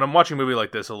 But when I'm watching a movie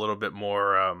like this, a little bit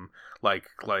more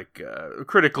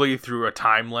critically through a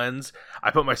time lens, I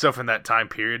put myself in that time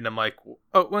period, and I'm like,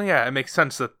 oh well, yeah, it makes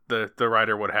sense that the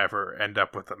writer would have her end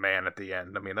up with a man at the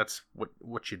end. I mean, that's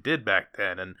what you did back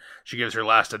then. And she gives her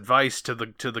last advice to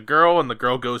the girl, and the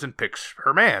girl goes and picks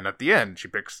her man at the end. She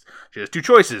has two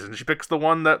choices, and she picks the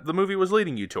one that the movie was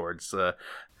leading you towards.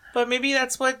 But maybe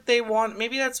that's what they want.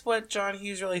 Maybe that's what John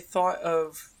Hughes really thought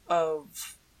of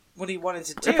what he wanted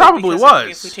to do. It probably was.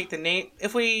 If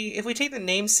we take the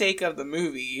namesake of the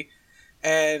movie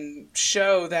and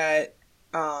show that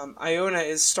Iona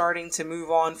is starting to move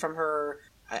on from her,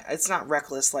 it's not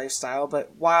reckless lifestyle,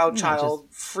 but wild child,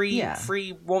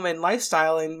 free woman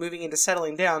lifestyle, and moving into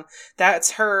settling down,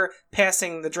 that's her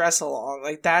passing the dress along.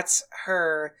 Like, that's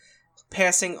her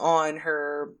passing on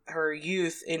her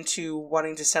youth into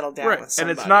wanting to settle down with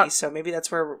somebody. And it's not, so maybe that's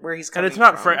where he's coming from.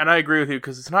 And it's not and I agree with you,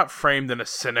 because it's not framed in a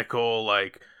cynical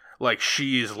like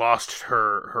she's lost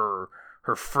her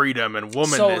freedom and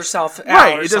womanness. Sold herself out,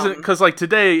 right? It doesn't, because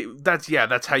today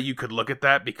that's how you could look at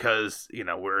that, because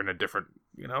we're in a different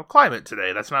climate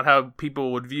today. That's not how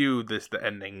people would view the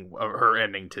ending of her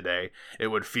ending today. It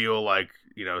would feel like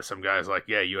some guys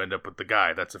you end up with the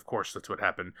guy. That's what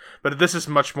happened. But this is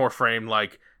much more framed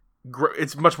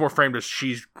it's much more framed as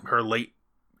she's her late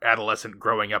adolescent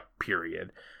growing up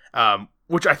period.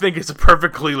 Which I think is a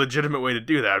perfectly legitimate way to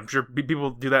do that. I'm sure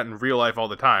people do that in real life all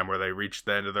the time, where they reach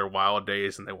the end of their wild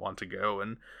days and they want to go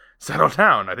and settle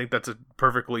down. I think that's a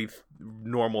perfectly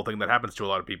normal thing that happens to a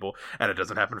lot of people, and it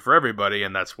doesn't happen for everybody,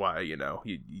 and that's why,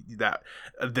 that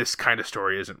this kind of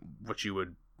story isn't what you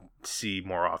would see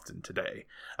more often today.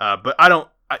 But I don't.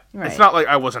 It's not like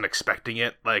I wasn't expecting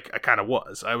it. Like, I kind of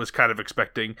was. I was kind of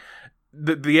expecting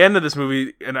the end of this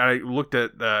movie, and I looked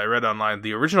at, I read online,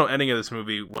 the original ending of this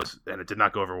movie was, and it did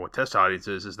not go over with test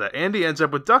audiences, is that Andy ends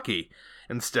up with Ducky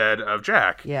instead of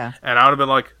Jack. Yeah. And I would have been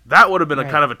like, that would have been a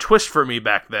kind of a twist for me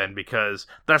back then, because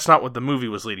that's not what the movie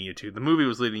was leading you to. The movie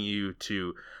was leading you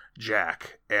to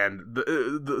Jack, and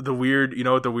the weird, you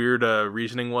know what the weird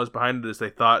reasoning was behind it is they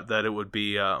thought that it would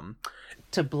be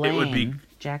to Blaine. It would be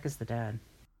Jack is the dad.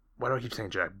 Why do I keep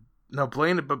saying Jack? No,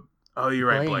 Blaine. But oh, you're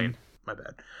right, Blaine. My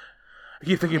bad. I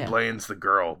keep thinking Blaine's the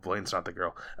girl. Blaine's not the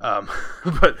girl.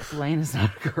 But Blaine is not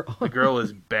a girl. The girl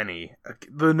is Benny.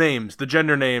 The names, the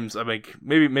gender names. I mean,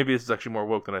 maybe this is actually more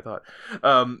woke than I thought.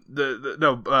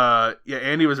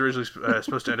 Andy was originally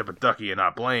supposed to end up with Ducky and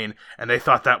not Blaine, and they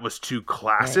thought that was too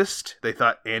classist. Right. They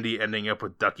thought Andy ending up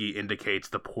with Ducky indicates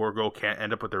the poor girl can't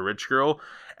end up with a rich girl,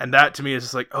 and that to me is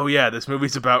just like, oh yeah, this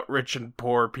movie's about rich and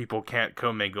poor people can't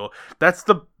commingle. That's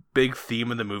the big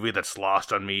theme of the movie that's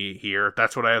lost on me here.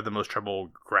 That's what I have the most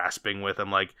trouble grasping with. I'm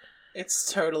like,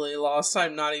 it's totally lost.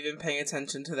 I'm not even paying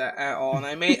attention to that at all. And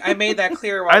I made that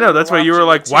clear. I know, that's why you were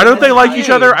like, why don't they like each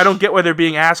other? I don't get why they're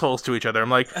being assholes to each other. I'm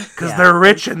like, because they're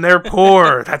rich and they're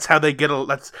poor. That's how they get.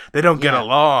 They don't get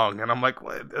along. And I'm like,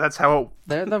 that's how.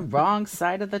 They're the wrong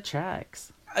side of the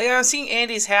tracks. I'm seeing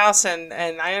Andy's house, and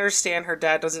I understand her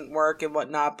dad doesn't work and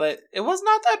whatnot, but it was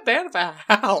not that bad of a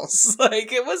house.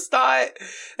 Like, it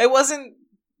wasn't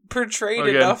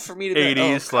portrayed enough for me to be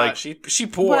 80s, like, she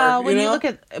poor. Well, when you look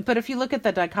at, but if you look at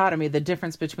the dichotomy, the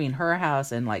difference between her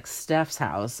house and like Steph's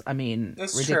house, I mean,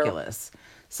 that's ridiculous. True.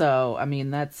 So, I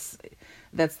mean, that's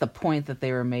the point that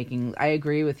they were making. I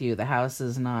agree with you. The house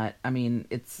is not. I mean,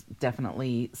 it's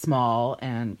definitely small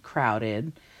and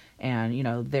crowded. And, you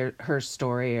know, her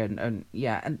story and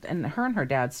her and her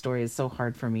dad's story is so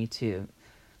hard for me to,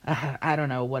 I don't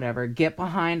know, whatever, get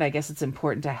behind. I guess it's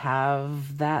important to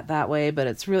have that way, but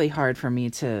it's really hard for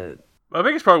me to. My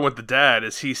biggest problem with the dad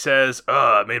is he says,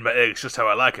 I made my eggs just how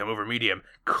I like them, over medium.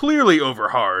 Clearly over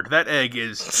hard. That egg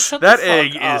is...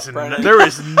 there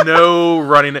is no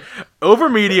running... Over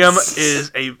medium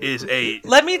is a...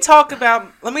 Let me talk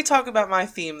about my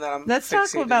theme that I'm Let's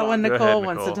talk about what Nicole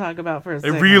wants to talk about for a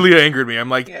second. It really angered me. I'm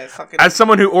like, as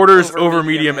someone who orders over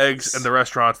medium eggs in the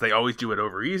restaurants, they always do it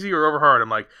over easy or over hard. I'm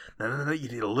like, no, you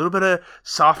need a little bit of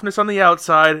softness on the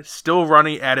outside, still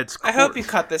runny at its core. I hope you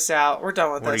cut this out. We're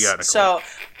done with this. What do you got, Nicole? So,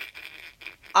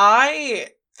 I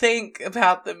think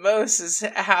about the most is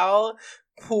how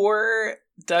poor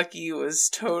Ducky was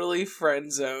totally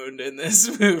friend zoned in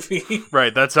this movie.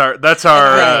 Right, that's our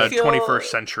 21st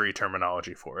century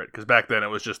terminology for it, because back then it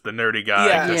was just the nerdy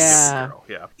guy. Girl.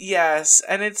 Yeah. Yes,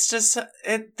 and it's just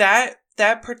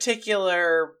that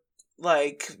particular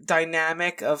like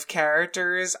dynamic of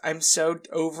characters. I'm so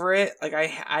over it. Like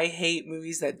I hate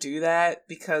movies that do that,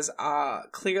 because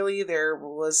clearly there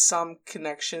was some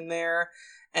connection there.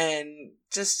 And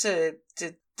just to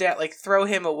like throw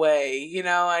him away, you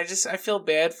know, I feel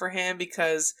bad for him,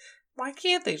 because why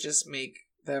can't they just make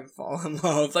them fall in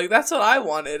love? Like, that's what I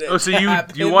wanted. So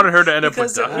you wanted her to end up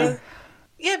with Ducky?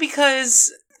 Yeah,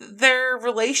 because their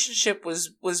relationship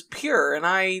was pure, and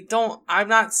I'm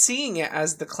not seeing it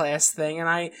as the class thing, and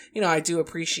I do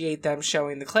appreciate them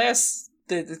showing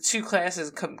the two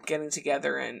classes getting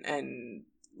together and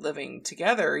living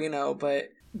together, you know,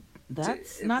 but.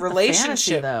 That's not relationship, the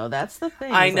fantasy, though. That's the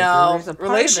thing. I know. Like,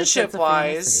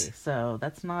 relationship-wise, so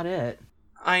that's not it.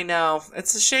 I know.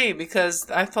 It's a shame,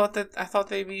 because I thought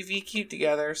they'd be VQ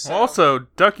together. So. Also,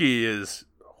 Ducky is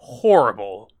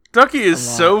horrible. Ducky is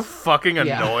so fucking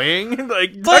annoying.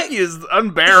 Like, Ducky is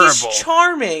unbearable. He's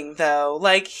charming, though.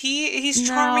 Like, he's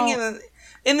charming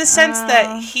in the sense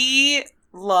that he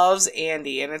loves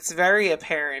Andy, and it's very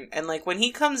apparent. And like when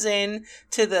he comes in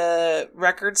to the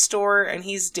record store and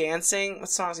he's dancing, what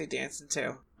song is he dancing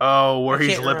to? Oh, where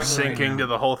he's lip syncing to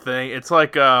the whole thing. It's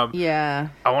like I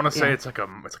want to say it's like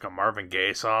a Marvin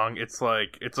Gaye song. It's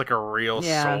like a real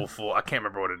soulful. I can't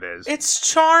remember what it is. It's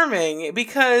charming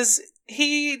because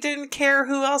he didn't care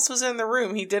who else was in the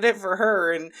room. He did it for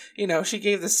her, and you know, she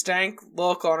gave the stank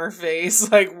look on her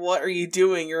face, like, "What are you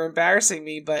doing? You're embarrassing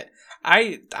me." But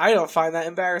I don't find that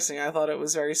embarrassing. I thought it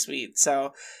was very sweet.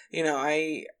 So, you know,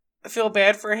 I feel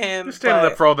bad for him. Just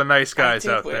standing up for all the nice guys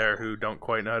out there who don't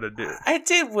quite know how to do it. I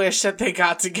did wish that they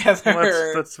got together.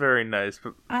 Well, that's very nice.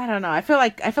 But I don't know. I feel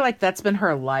like that's been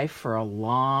her life for a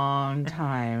long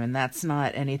time, and that's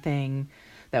not anything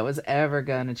that was ever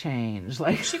gonna change.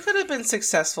 Like, she could have been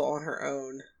successful on her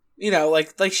own. You know,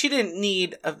 like she didn't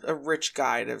need a rich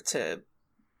guy to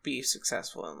be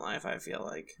successful in life, I feel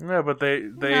like. Yeah, but they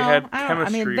had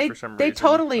chemistry for some reason. They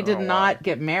totally did not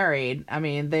get married. I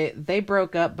mean, they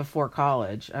broke up before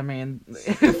college. I mean,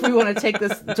 if we want to take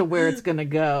this to where it's going to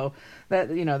go,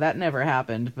 that never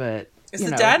happened. But is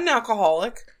the dad an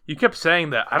alcoholic? You kept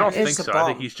saying that. I don't think so. I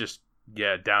think he's just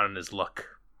down in his luck.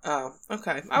 Oh,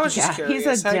 okay. I was just curious.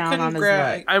 He's down on his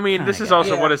luck. I mean, this is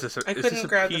also what is this? Is this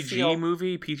a PG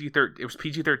movie? PG-13? It was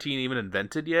PG-13 even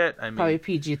invented yet? I mean, probably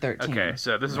PG-13. Okay,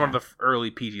 so this is one of the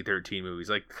early PG-13 movies.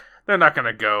 Like, they're not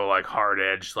gonna go like hard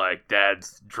edge, like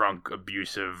dad's drunk,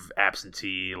 abusive,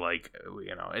 absentee. Like,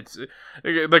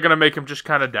 they're gonna make him just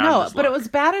kind of down. No, but it was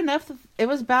bad enough. It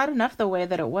was bad enough the way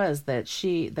that it was that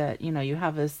you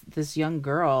have this young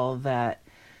girl that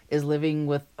is living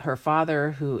with her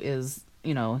father who is.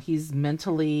 He's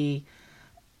mentally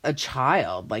a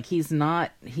child. Like he's not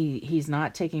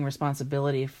taking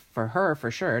responsibility for her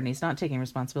for sure. And he's not taking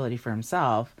responsibility for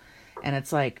himself. And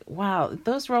it's like, wow,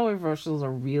 those role reversals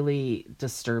are really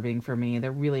disturbing for me.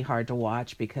 They're really hard to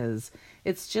watch because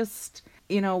it's just,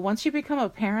 once you become a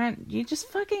parent, you just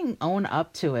fucking own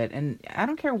up to it. And I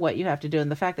don't care what you have to do. And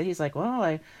the fact that he's like,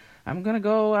 well, I'm going to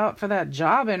go out for that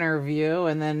job interview.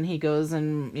 And then he goes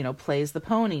and, plays the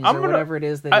ponies whatever it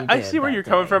is that he did. I see where you're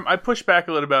coming from. I push back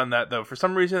a little bit on that, though, for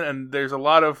some reason. And there's a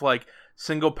lot of, like,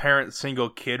 single parent, single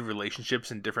kid relationships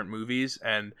in different movies.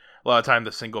 And a lot of time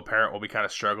the single parent will be kind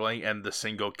of struggling. And the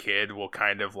single kid will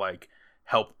kind of, like,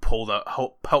 help pull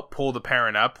the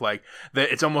parent up. Like,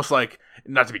 it's almost like,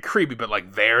 not to be creepy, but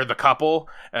like they're the couple,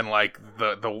 and like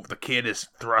the kid is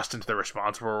thrust into the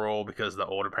responsible role because the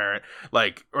older parent,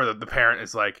 like, or the parent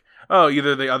is like, oh,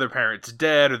 either the other parent's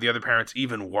dead or the other parent's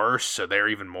even worse, so they're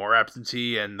even more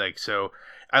absentee. And like, so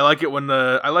I like it when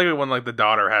like the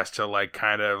daughter has to like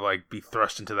kind of like be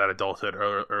thrust into that adulthood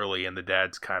early, and the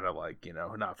dad's kind of like,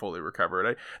 not fully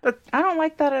recovered. I don't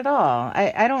like that at all.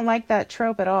 I don't like that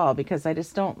trope at all, because I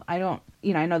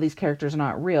know these characters are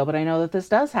not real, but I know that this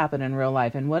does happen in real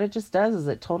life, and what it just does is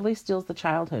it totally steals the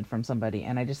childhood from somebody,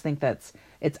 and I just think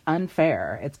it's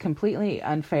unfair. It's completely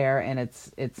unfair, and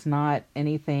it's not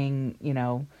anything,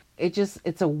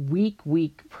 it's a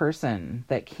weak person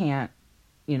that can't,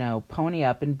 pony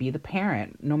up and be the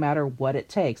parent no matter what it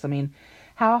takes. I mean,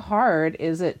 how hard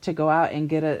is it to go out and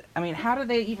how do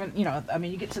they even,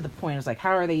 you get to the point, it's like,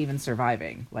 how are they even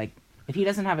surviving? Like, if he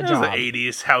doesn't have a job. It was the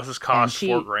 80s, houses cost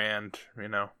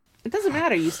 $4,000, It doesn't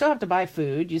matter. You still have to buy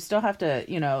food. You still have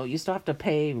to,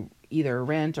 pay either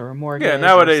rent or mortgage. Yeah,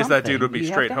 nowadays that dude would be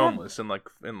straight homeless in like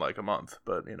a month.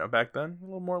 But, back then, a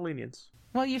little more lenience.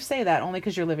 Well, you say that only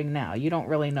because you're living now. You don't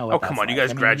really know what come on, you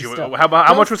guys graduated.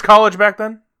 How much was college back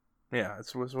then? Yeah,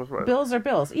 it's what bills are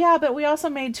bills. Yeah, but we also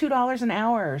made $2 an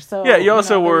hour. So yeah, you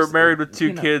also were married with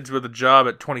two kids with a job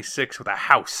at 26 with a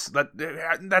house. That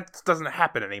doesn't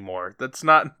happen anymore. That's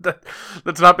not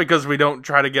because we don't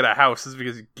try to get a house. It's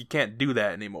because you can't do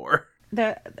that anymore.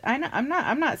 I'm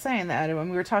not saying that.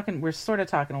 When we're sort of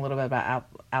talking a little bit about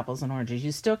apples and oranges.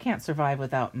 You still can't survive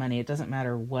without money. It doesn't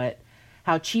matter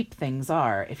how cheap things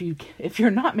are. If you're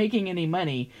not making any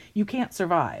money, you can't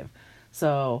survive.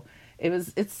 So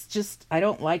it's just, I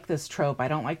don't like this trope. I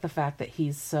don't like the fact that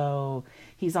he's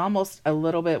almost a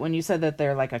little bit, when you said that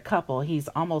they're like a couple, he's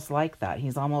almost like that.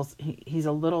 He's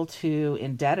a little too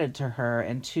indebted to her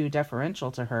and too deferential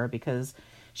to her, because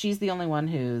she's the only one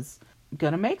who's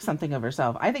gonna make something of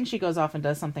herself. I think she goes off and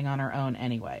does something on her own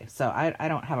anyway. So I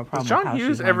don't have a problem with how she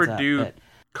winds up. Does John Hughes ever do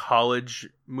college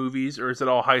movies, or is it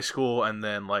all high school and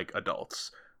then like adults?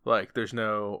 Like there's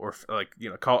no, or like,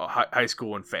 high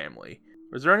school and family.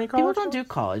 Is there any college? People don't do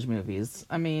college movies.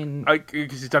 I mean,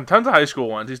 because he's done tons of high school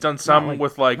ones. He's done some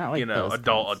with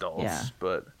adults. Yeah.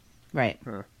 But right.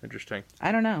 Interesting.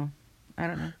 I don't know.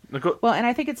 Well, and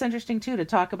I think it's interesting too to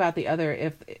talk about the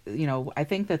other. I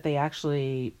think that they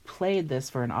actually played this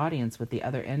for an audience with the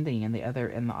other ending, and the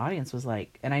audience was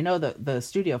like, and I know the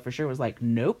studio for sure was like,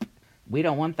 nope, we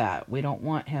don't want that. We don't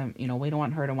want him. We don't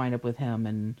want her to wind up with him,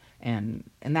 and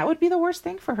that would be the worst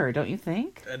thing for her, don't you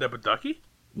think? End up with Ducky?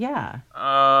 Yeah.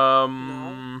 I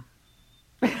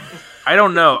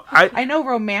don't know. I know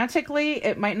romantically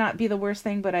it might not be the worst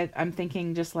thing, but I'm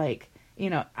thinking just like,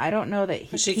 I don't know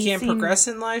that she can't progress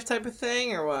in life type of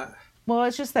thing, or what? Well,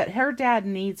 it's just that her dad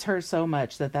needs her so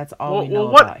much that's all we know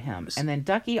about him. And then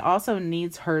Ducky also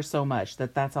needs her so much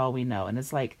that's all we know. And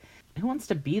it's like, who wants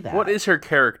to be that? What is her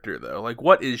character though? Like,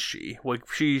 what is she? Like,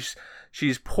 she's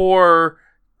poor,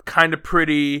 kind of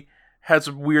pretty, has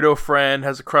a weirdo friend,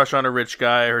 has a crush on a rich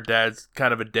guy. Her dad's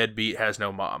kind of a deadbeat, has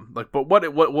no mom. Like, but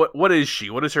what is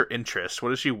she? What is her interest? What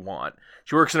does she want?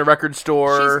 She works in a record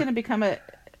store. She's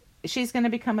going to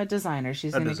become a designer.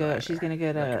 She's going to go. She's going to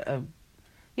get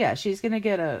Yeah, she's gonna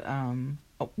get a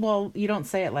well, you don't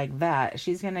say it like that.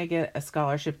 She's gonna get a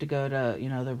scholarship to go to,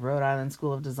 the Rhode Island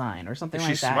School of Design or something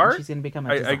like that. Smart? And she's gonna become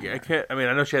a designer. I can't. I mean,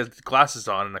 I know she has glasses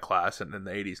on in the class, and in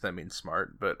the 80s that means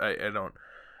smart, but I don't.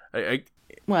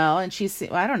 Well, and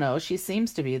I don't know. She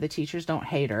seems to be. The teachers don't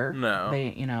hate her. No,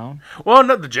 they, Well,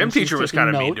 no, the gym teacher was kind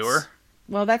of mean to her.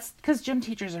 Well, that's because gym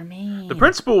teachers are mean. The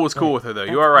principal was cool with her, though.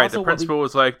 You are right. The principal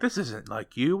was like, "This isn't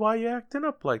like you. Why are you acting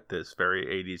up like this?" Very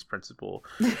 80s principal,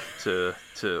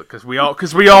 because we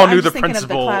all knew the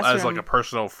principal as like a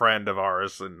personal friend of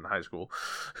ours in high school.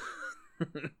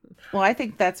 Well, I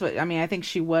think that's what I mean. I think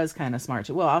she was kind of smart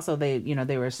too. Well, also they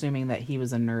were assuming that he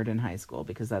was a nerd in high school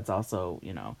because that's also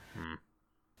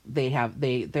they're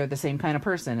the same kind of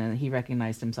person, and he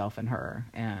recognized himself in her.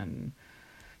 And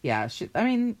yeah,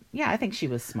 I think she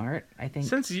was smart. I think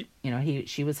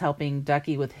she was helping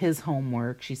Ducky with his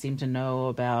homework. She seemed to know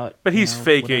about. But he's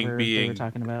faking being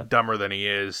talking about. Dumber than he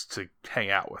is to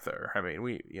hang out with her. I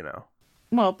mean,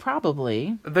 Well,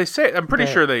 probably. They say, I'm pretty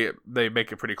sure they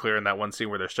make it pretty clear in that one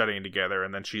scene where they're studying together,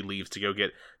 and then she leaves to go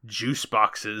get juice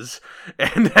boxes,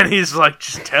 and then he's like,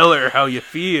 "Just tell her how you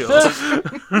feel."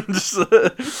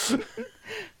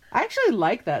 I actually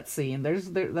like that scene.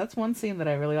 That's one scene that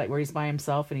I really like, where he's by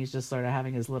himself and he's just sort of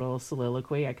having his little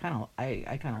soliloquy. I kind of like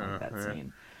that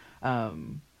scene.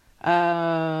 Do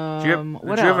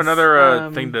you have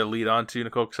another thing to lead on to,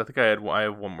 Nicole? Because I think I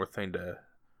have one more thing to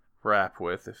wrap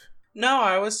with. No,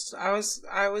 I was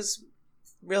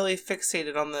really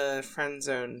fixated on the friend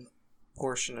zone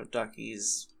portion of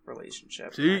Ducky's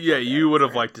relationship. So you would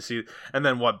have liked to see, and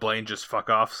then what? Blaine just fuck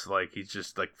offs, like he's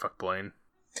just like fuck Blaine.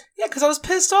 Yeah, because I was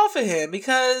pissed off at him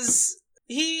because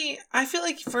I feel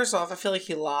like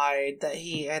he lied that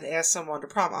he had asked someone to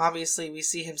prom. Obviously, we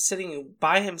see him sitting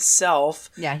by himself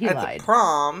at lied. the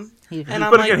prom. He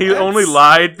only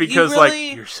lied because,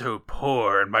 you're so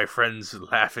poor and my friends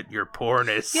laugh at your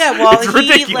poorness. Yeah, well, it's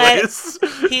ridiculous.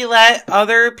 He let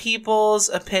other people's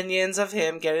opinions of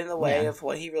him get in the way of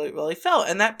what he really, really felt,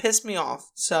 and that pissed me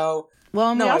off. So,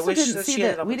 well, no, I wish that she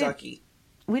ended up with Ducky.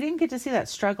 We didn't get to see that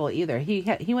struggle either.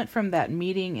 He went from that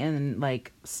meeting in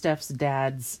like Steph's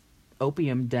dad's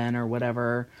opium den or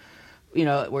whatever,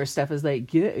 where Steph is like,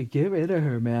 get rid of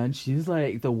her, man. She's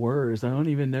like the worst. I don't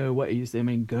even know what you say. I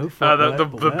mean, go for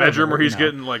the bedroom where he's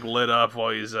getting like lit up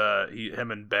while he's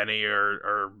him and Benny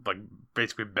are like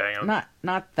basically banging.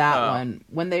 Not that one.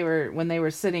 When they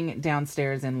were sitting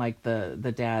downstairs in like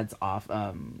the dad's office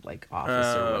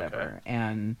or whatever,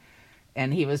 okay.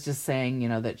 And he was just saying,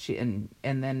 that she and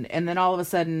then all of a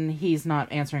sudden he's not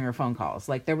answering her phone calls.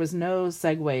 Like there was no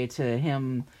segue to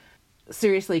him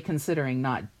seriously considering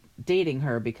not dating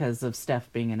her because of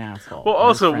Steph being an asshole. Well,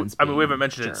 also, I mean, we haven't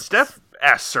mentioned it. Steph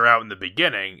asks her out in the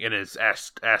beginning in his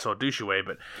asshole douche way,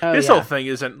 but his whole thing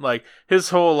isn't like his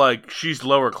whole like she's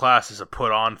lower class is a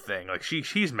put on thing. Like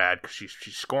she's mad because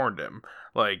she scorned him.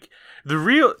 Like the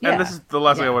real, and this is the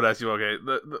last thing I want to ask you. Okay,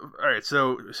 all right.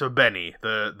 So Benny,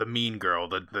 the mean girl,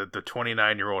 the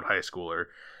 29-year-old high schooler,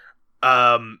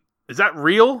 is that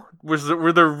real?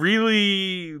 Were there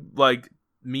really like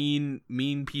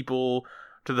mean people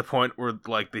to the point where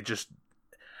like they just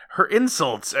her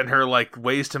insults and her like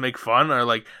ways to make fun are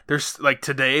like there's like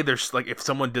if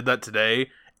someone did that today,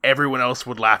 everyone else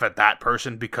would laugh at that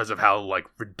person because of how like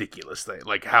ridiculous they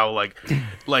how like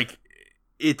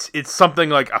it's something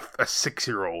like a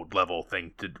 6-year-old level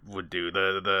thing would do.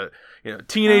 The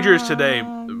teenagers today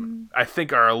I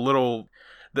think are a little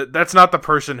that's not the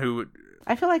person who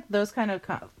I feel like those kind of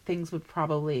things would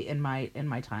probably in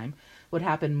my time would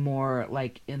happen more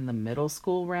like in the middle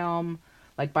school realm.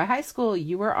 Like by high school,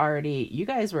 you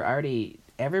guys were already,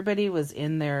 everybody was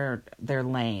in their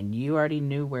lane. You already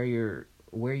knew where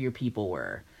your people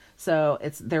were. So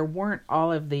there weren't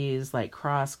all of these like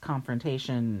cross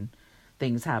confrontation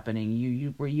things happening.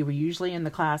 You were usually in the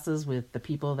classes with the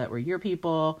people that were your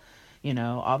people.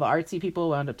 All the artsy people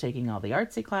wound up taking all the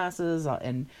artsy classes,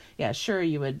 and sure,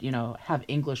 you would, have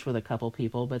English with a couple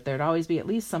people, but there'd always be at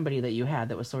least somebody that you had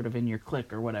that was sort of in your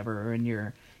clique or whatever, or in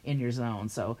your zone.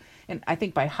 So, and I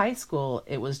think by high school,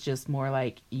 it was just more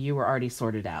like you were already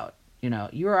sorted out.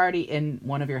 You were already in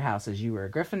one of your houses. You were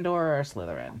a Gryffindor or a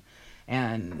Slytherin.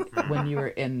 And when you were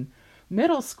in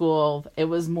middle school, it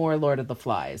was more Lord of the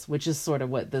Flies, which is sort of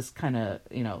what this kind of,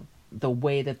 the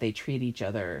way that they treat each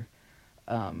other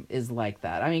is like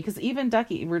that. I mean, because even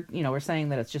Ducky, we're saying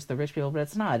that it's just the rich people, but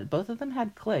it's not. Both of them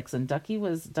had cliques, and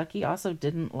Ducky also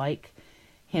didn't like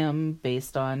him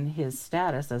based on his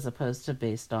status as opposed to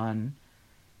based on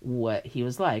what he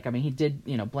was like. I mean, he did,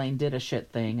 Blaine did a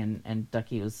shit thing, and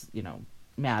Ducky was,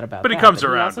 mad about that. But he comes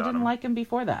around. He also didn't like him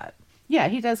before that. Yeah,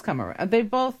 he does come around. They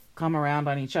both come around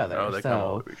on each other. Oh, they come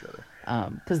all over each other.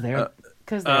 Because they're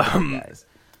good guys.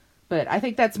 But I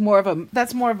think that's more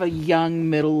of a young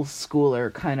middle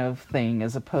schooler kind of thing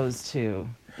as opposed to,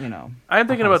 you know. I'm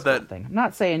thinking about that thing. I'm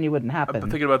not saying it wouldn't happen.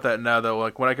 I'm thinking about that now, though.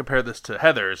 Like when I compare this to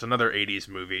Heathers, another '80s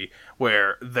movie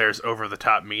where there's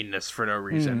over-the-top meanness for no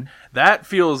reason. That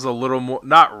feels a little more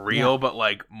not real, but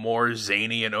like more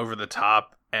zany and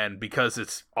over-the-top. And because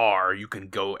it's R, you can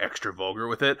go extra vulgar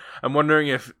with it. I'm wondering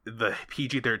if the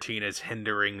PG-13 is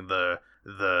hindering the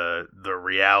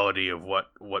reality of what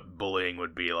bullying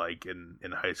would be like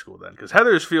in high school then, because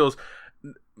Heathers feels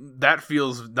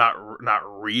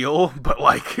not real, but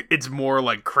like it's more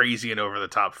like crazy and over the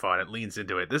top fun. It leans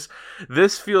into it.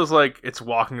 This feels like it's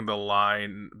walking the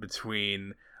line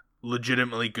between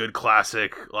legitimately good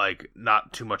classic, like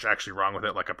not too much actually wrong with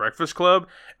it, like a Breakfast Club,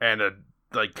 and a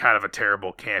like kind of a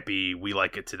terrible campy, we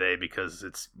like it today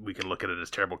because we can look at it as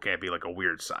terrible campy, like a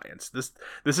Weird Science.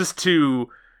 This is too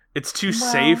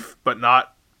safe, but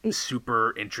not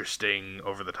super interesting,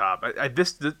 over the top.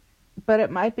 But it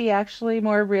might be actually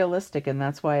more realistic, and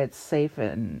that's why it's safe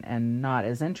and not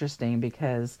as interesting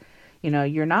because, you know,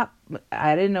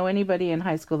 I didn't know anybody in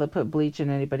high school that put bleach in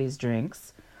anybody's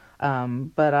drinks.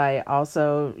 But I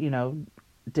also, you know,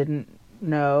 didn't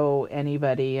know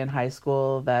anybody in high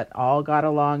school that all got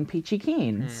along peachy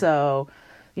keen. So,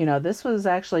 you know, this was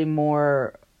actually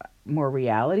more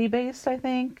reality based, I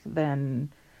think, than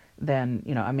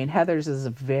you know, I mean, Heathers is a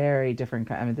very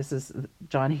different. I mean,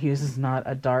 John Hughes is not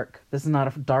a dark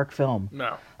film.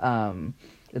 No.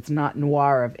 It's not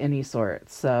noir of any sort.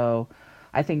 So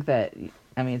I think that,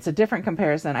 I mean, it's a different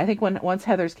comparison. I think once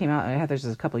Heathers came out, Heathers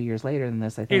is a couple of years later than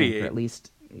this, I think, 88. or at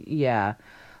least, yeah.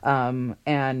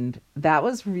 And that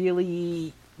was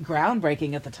really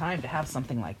groundbreaking at the time to have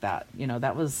something like that. You know,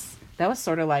 that was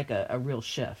sort of like a real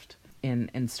shift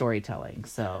in storytelling.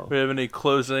 So, do we have any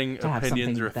closing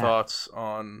opinions or thoughts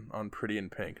on Pretty in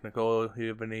Pink? Nicole, do you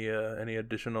have any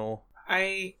additional?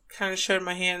 I kind of showed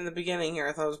my hand in the beginning here.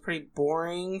 I thought it was pretty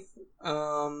boring.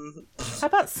 How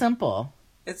about simple?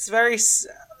 It's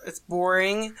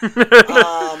boring.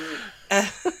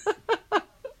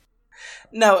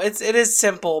 No, it is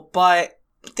simple, but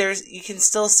you can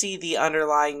still see the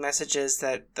underlying messages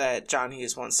that John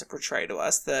Hughes wants to portray to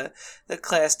us, the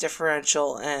class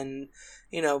differential and,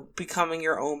 you know, becoming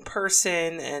your own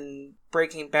person and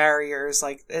breaking barriers.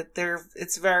 Like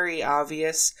it's very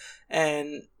obvious,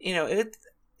 and you know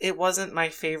it wasn't my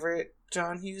favorite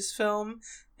John Hughes film,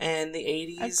 and the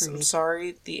 80s. Agreed. I'm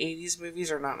sorry, the 80s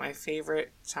movies are not my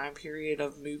favorite time period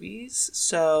of movies.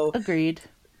 So agreed.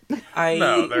 I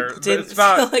didn't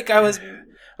feel like I was.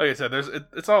 Like I said,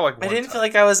 it's all like. I didn't feel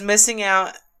like I was missing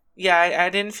out. Yeah, I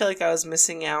didn't feel like I was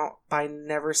missing out by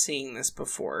never seeing this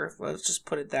before. Let's just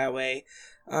put it that way.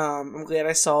 I'm glad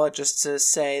I saw it just to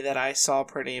say that I saw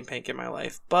Pretty in Pink in my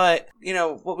life. But, you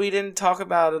know, what we didn't talk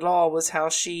about at all was how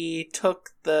she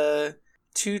took the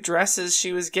 2 dresses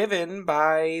she was given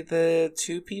by the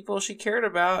 2 people she cared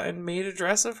about and made a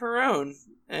dress of her own.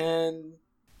 And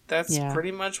that's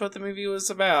pretty much what the movie was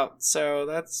about. So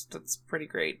that's pretty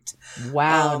great.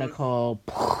 Wow, Nicole.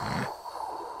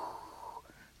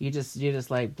 You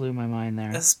just like blew my mind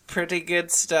there. That's pretty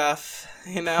good stuff,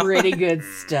 you know. Pretty good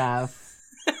stuff.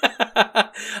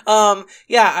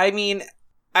 Yeah, I mean,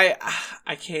 I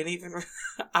can't even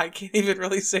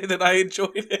really say that I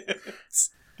enjoyed it.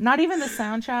 Not even the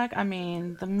soundtrack. I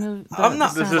mean, the movie.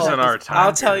 This isn't our time.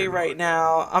 I'll tell you right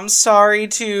now. I'm sorry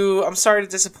to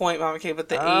disappoint Mama K, but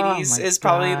the 80s is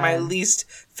probably my least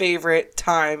favorite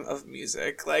time of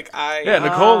music. Like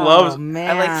Nicole loves.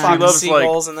 Man. I like She Fox loves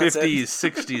Seagulls, like and that's 50s,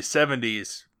 60s,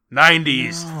 70s.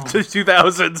 90s,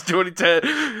 2000s, 2010.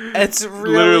 It's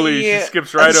really literally she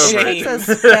skips right over it. It's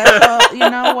a special. You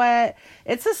know what?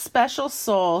 It's a special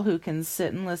soul who can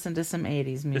sit and listen to some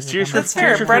 80s music. That's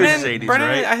fair. Brennan, 80s,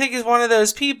 right? I think, is one of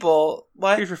those people.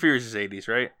 What? Tears for Fears is 80s,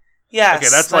 right? Yes. Okay,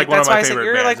 that's like one of my favorite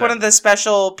You're bands like one of the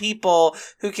special people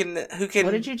who can.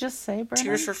 What did you just say, Brennan?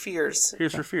 Tears for Fears.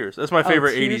 Tears for Fears. That's my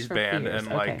favorite Tears 80s for band, Fears.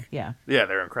 and okay, yeah,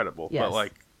 they're incredible. Yes. But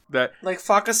like that, like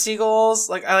Flock of Seagulls.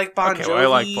 Like I like Bon Jovi.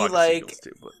 Well, I like Flock of Seagulls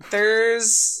too. But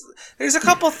There's a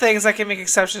couple things I can make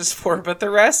exceptions for, but the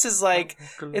rest is like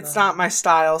it's not my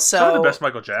style. So some of the best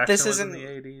Michael Jackson this was isn't in the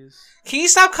 80s. Can you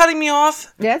stop cutting me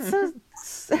off? That's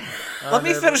Let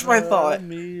me finish my thought.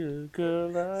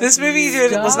 This movie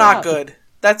was not good.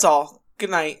 That's all.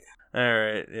 Good night. All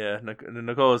right, yeah.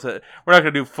 Nicole is. We're not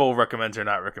gonna do full recommends or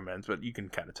not recommends, but you can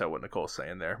kind of tell what Nicole's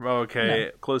saying there.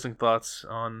 Okay, no. Closing thoughts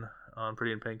on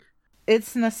Pretty in Pink.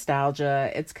 It's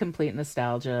nostalgia. It's complete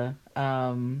nostalgia.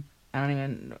 I don't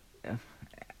even.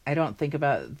 I don't think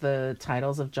about the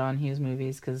titles of John Hughes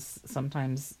movies because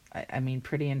sometimes, I mean,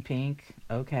 Pretty in Pink,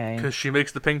 okay. Because she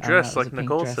makes the pink dress, like pink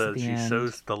Nicole dress says. She end.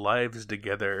 sews the lives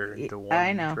together into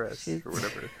one dress or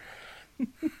whatever.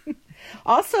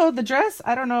 Also, the dress,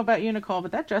 I don't know about you, Nicole,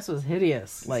 but that dress was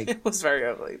hideous. Like, it was very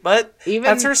ugly. But even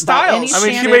that's her style. I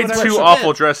mean, she made two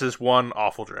awful dresses, one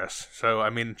awful dress. So, I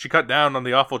mean, she cut down on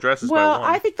the awful dresses by one. Well,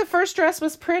 I think the first dress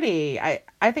was pretty.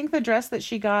 I think the dress that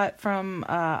she got from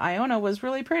Iona was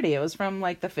really pretty. It was from,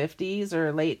 like, the 50s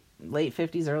or late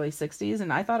 50s, early 60s,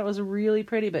 and I thought it was really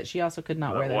pretty, but she also could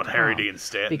not wear that one Harry Dean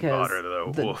Stanton bought her,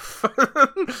 though.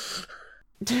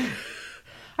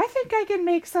 I think I can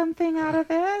make something out of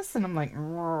this, and I'm like,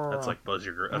 that's like Buzz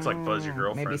your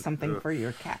girlfriend. Maybe something for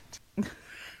your cat.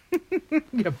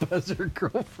 Your Buzz your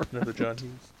girlfriend. Another John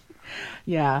Hughes.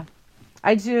 Yeah,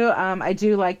 I do. I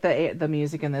do like the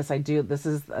music in this. I do. This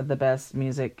is the best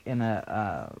music in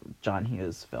a John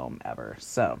Hughes film ever.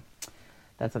 So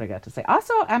that's what I got to say.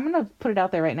 Also, I'm gonna put it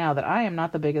out there right now that I am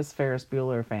not the biggest Ferris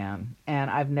Bueller fan,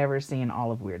 and I've never seen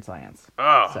all of Weird Science.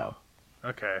 Oh, so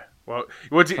okay. Well,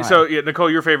 Nicole,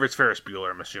 your favorite's Ferris Bueller,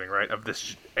 I'm assuming, right? Of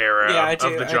this era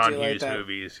of the John Hughes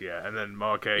movies, yeah. And then,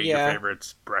 your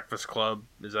favorite's Breakfast Club.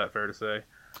 Is that fair to say?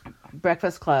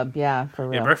 Breakfast Club, yeah, for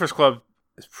real. Yeah, Breakfast Club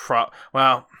is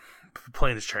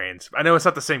Planes, Trains. I know it's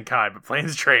not the same kind, but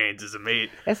Planes, Trains is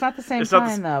amazing. It's not the same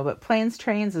kind, though, but Planes,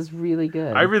 Trains is really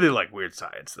good. I really like Weird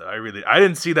Science, though. I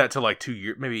didn't see that till like 2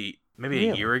 years, maybe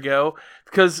a year ago,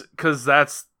 because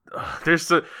that's...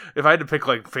 if I had to pick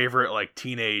like favorite like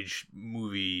teenage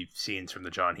movie scenes from the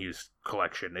John Hughes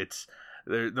collection, it's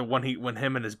the one when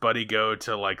him and his buddy go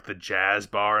to like the jazz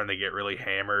bar and they get really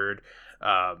hammered.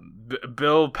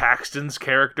 Bill Paxton's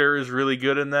character is really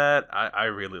good in that. I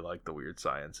really like the Weird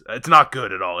Science. It's not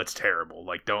good at all. It's terrible.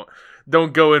 Like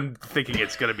don't go in thinking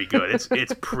it's gonna be good.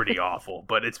 It's pretty awful,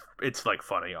 but it's like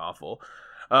funny awful.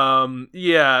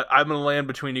 Yeah, I'm gonna land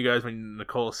between you guys when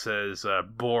Nicole says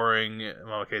boring.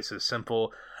 Mama says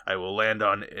simple. I will land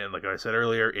on, and like I said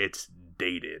earlier, it's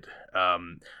dated.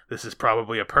 This is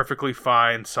probably a perfectly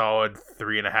fine, solid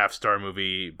 3.5-star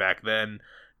movie back then.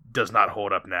 Does not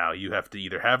hold up now. You have to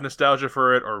either have nostalgia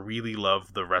for it or really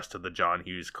love the rest of the John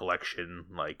Hughes collection,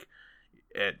 like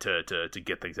to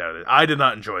get things out of it. I did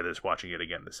not enjoy this watching it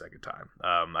again the second time.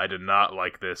 I did not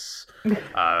like this.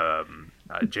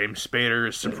 James Spader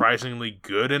is surprisingly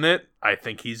good in it. I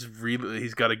think he's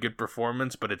got a good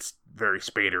performance, but it's very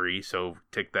Spadery, so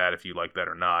take that if you like that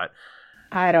or not.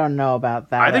 I don't know about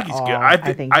that. I think he's good.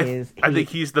 I think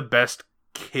he's the best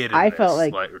kid in this. Felt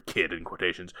like kid in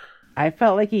quotations. I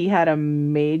felt like he had a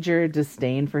major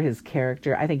disdain for his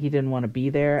character. I think he didn't want to be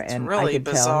there. It's and really I could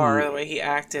bizarre tell the way he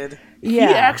acted. Yeah,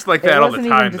 he acts like that all the time,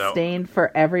 though. It wasn't even disdain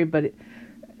for everybody.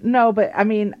 No, but I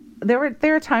mean, there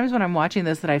are times when I'm watching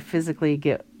this that I physically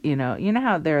get, you know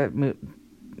how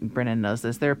Brennan knows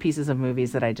this. There are pieces of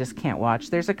movies that I just can't watch.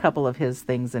 There's a couple of his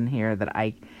things in here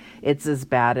that it's as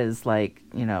bad as like,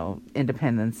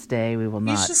 Independence Day. We will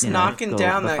not. He's just knocking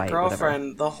down that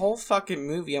girlfriend the whole fucking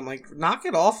movie. I'm like, knock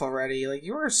it off already. Like,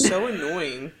 you are so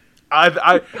annoying. I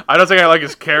don't think I like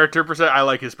his character per se. I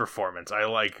like his performance. I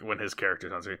like when his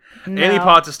character's on screen. No, Annie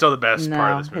Potts is still the best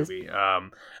part of this movie.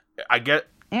 I get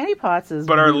Annie Potts is,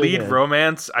 but really our lead good.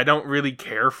 romance, I don't really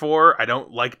care for. I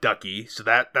don't like Ducky, so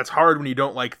that's hard when you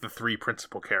don't like the three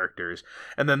principal characters.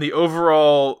 And then the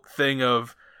overall thing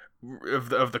of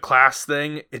the class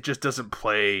thing, it just doesn't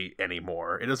play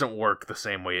anymore. It doesn't work the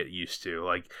same way it used to.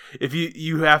 Like, if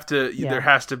you have to, there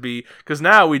has to be, because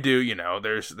now we do,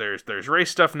 there's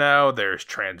race stuff now, there's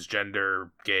transgender,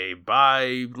 gay,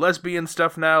 bi, lesbian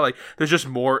stuff now. Like, there's just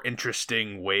more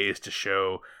interesting ways to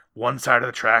show one side of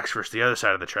the tracks versus the other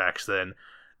side of the tracks than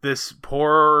this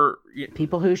poor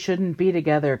people who shouldn't be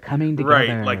together coming together.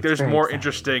 Right, like there's more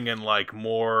interesting and like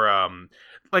more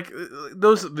like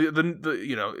those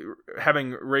the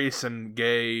having race and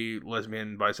gay,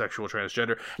 lesbian, bisexual,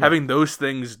 transgender, having those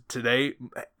things today,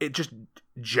 it just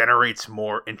generates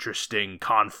more interesting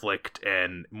conflict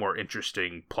and more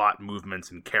interesting plot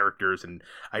movements and characters and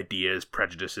ideas,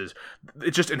 prejudices.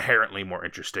 It's just inherently more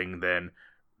interesting than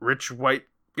rich white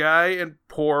guy and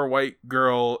poor white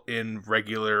girl in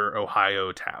regular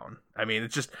Ohio town. I mean,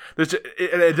 it's just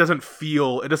it doesn't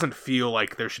feel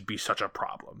like there should be such a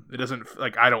problem. It doesn't,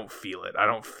 like, I don't feel it. I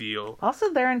don't feel.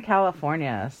 Also, they're in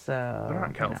California, so they're not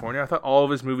in California. I thought all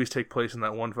of his movies take place in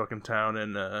that one fucking town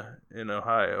in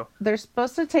Ohio. They're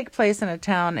supposed to take place in a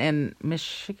town in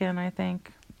Michigan, I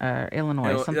think, or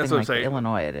Illinois, something like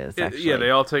Illinois. It is actually. Yeah, they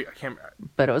all take. I can't.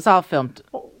 But it was all filmed.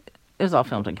 It was all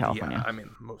filmed in California. Yeah, I mean,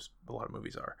 a lot of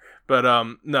movies are, but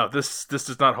no, this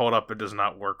does not hold up. It does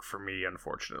not work for me,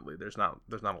 unfortunately. There's not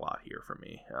a lot here for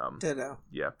me. Ditto.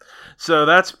 Yeah, so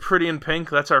that's Pretty in Pink.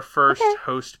 That's our first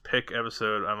host pick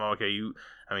episode. Okay. You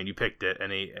picked it.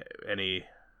 Any?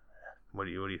 What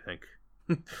do you think?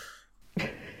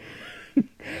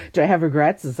 Do I have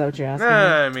regrets? Is that what you're asking?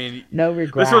 I mean, no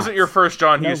regrets. This wasn't your first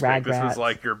John Hughes pick. Regrets. This was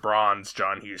like your bronze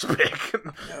John Hughes pick.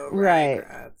 No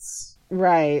regrets.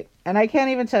 Right. And I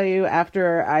can't even tell you,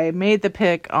 after I made the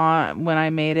pick when I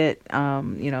made it,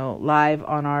 live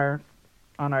on our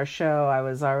show, I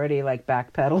was already like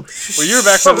backpedaling. Well, you're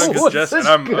backpedaling because Jess and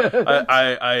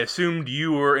I assumed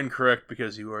you were incorrect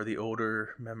because you are the older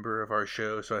member of our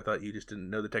show, so I thought you just didn't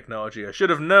know the technology. I should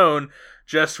have known.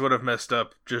 Jess would have messed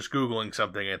up just Googling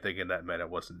something and thinking that meant it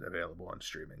wasn't available on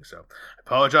streaming. So I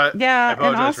apologize. Yeah,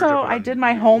 and also I did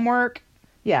my homework.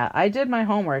 Yeah, I did my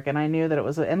homework, and I knew that it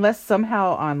was, unless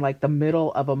somehow on like the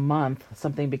middle of a month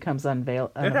something becomes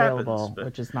unavailable, happens,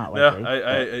 which is not likely. No,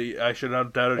 I should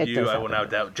have doubted you. I will now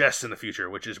doubt Jess in the future,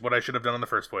 which is what I should have done in the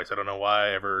first place. I don't know why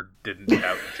I ever didn't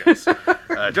doubt Jess.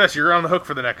 Jess, you're on the hook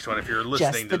for the next one. If you're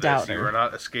listening to this, doubter. You are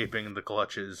not escaping the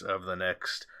clutches of the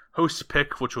next host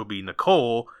pick, which will be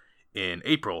Nicole in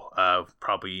April,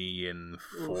 probably in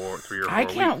 3 or 4 weeks. I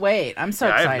can't wait. I'm so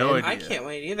excited. I have no idea. I can't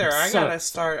wait either. I gotta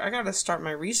start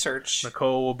my research.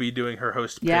 Nicole will be doing her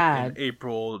host pick in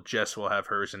April. Jess will have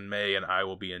hers in May, and I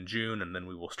will be in June, and then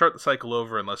we will start the cycle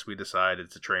over unless we decide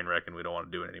it's a train wreck and we don't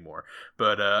want to do it anymore.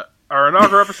 But our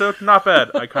inaugural episode, not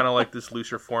bad. I kind of like this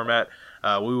looser format.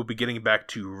 We will be getting back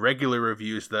to regular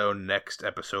reviews, though. Next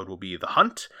episode will be The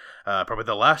Hunt. Probably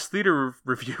the last theater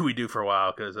review we do for a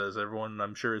while, because as everyone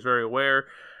I'm sure is very aware,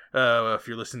 if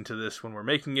you're listening to this when we're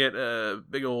making it,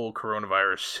 big old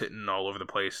coronavirus hitting all over the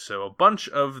place. So a bunch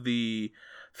of the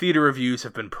theater reviews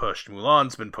have been pushed.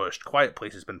 Mulan's been pushed. Quiet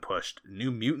Place has been pushed.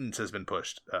 New Mutants has been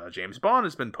pushed. James Bond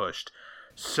has been pushed.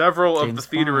 Several of the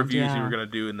theater reviews we were going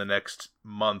to do in the next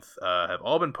month have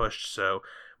all been pushed, so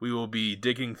we will be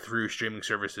digging through streaming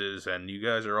services, and you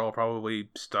guys are all probably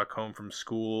stuck home from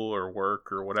school or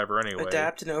work or whatever anyway.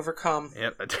 Adapt and overcome.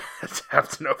 Yep,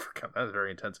 adapt and overcome. That's very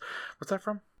intense. What's that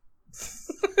from?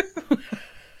 I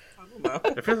don't know.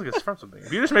 It feels like it's from something.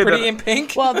 If you just made Pretty in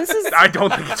Pink? Well, this is... I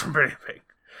don't think it's from Pretty in Pink.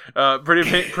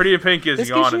 Pretty in Pink is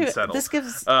Yawn and Settle. This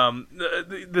gives...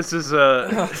 This is...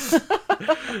 So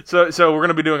we're going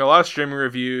to be doing a lot of streaming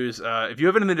reviews. If you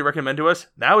have anything to recommend to us,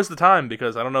 now is the time,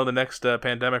 because I don't know the next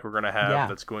pandemic we're going to have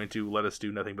that's going to let us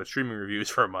do nothing but streaming reviews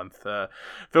for a month.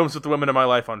 Films with the Women in My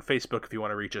Life on Facebook if you want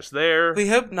to reach us there. We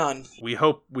hope none. We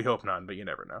hope none, but you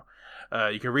never know.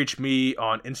 You can reach me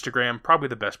on Instagram, probably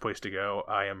the best place to go.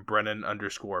 I am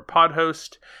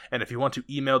Brennan_podhost. And if you want to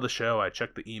email the show, I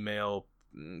check the email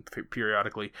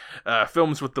periodically.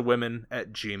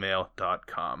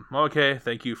 filmswiththewomen@gmail.com. Okay,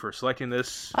 thank you for selecting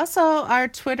this. Also, our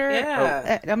Twitter.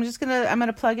 Yeah. I'm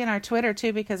gonna plug in our Twitter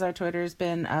too, because our Twitter's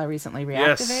been recently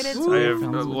reactivated. Yes, so I have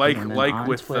like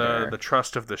with the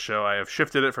trust of the show, I have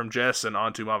shifted it from Jess and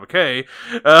onto Mama K.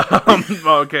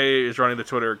 Mama K is running the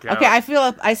Twitter account. Okay, I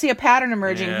see a pattern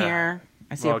emerging here.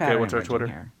 I see a pattern. What's our Twitter?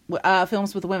 Here.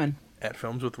 Films with Women. At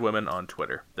Films with Women on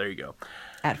Twitter. There you go.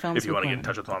 At Films if you want to get in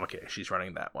touch with Mama K, she's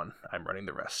running that one. I'm running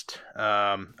the rest.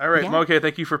 All right, Mama K,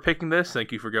 thank you for picking this.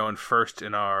 Thank you for going first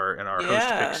in our host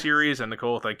pick series. And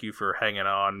Nicole, thank you for hanging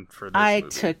on for this movie.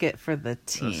 Took it for the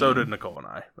team. So did Nicole and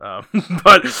I.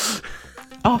 But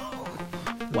oh,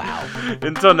 wow.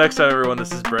 Until next time, everyone,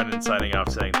 this is Brennan signing off,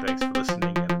 saying thanks for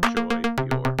listening and enjoy your movies.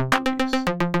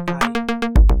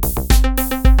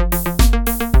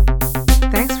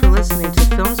 Thanks for listening to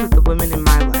Films with the Women in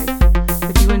My Life.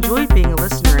 If you enjoyed being a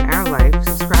listener in our life,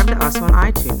 subscribe to us on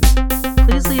iTunes.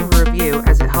 Please leave a review,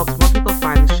 as it helps more people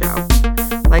find the show.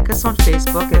 Like us on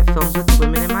Facebook at Films with the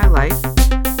Women in My Life.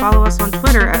 Follow us on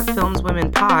Twitter at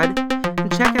FilmsWomenPod.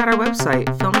 And check out our website,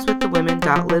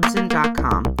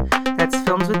 filmswiththewomen.libsyn.com. That's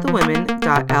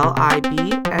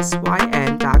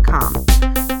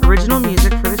filmswiththewomen.libsyn.com. Original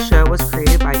music for the show was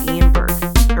created by Ian Burke.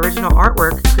 Original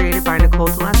artwork created by Nicole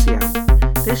D'Alessio.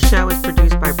 This show is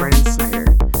produced by Brennan Snyder.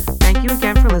 Thank you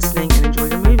again for listening, and enjoy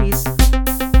your movies.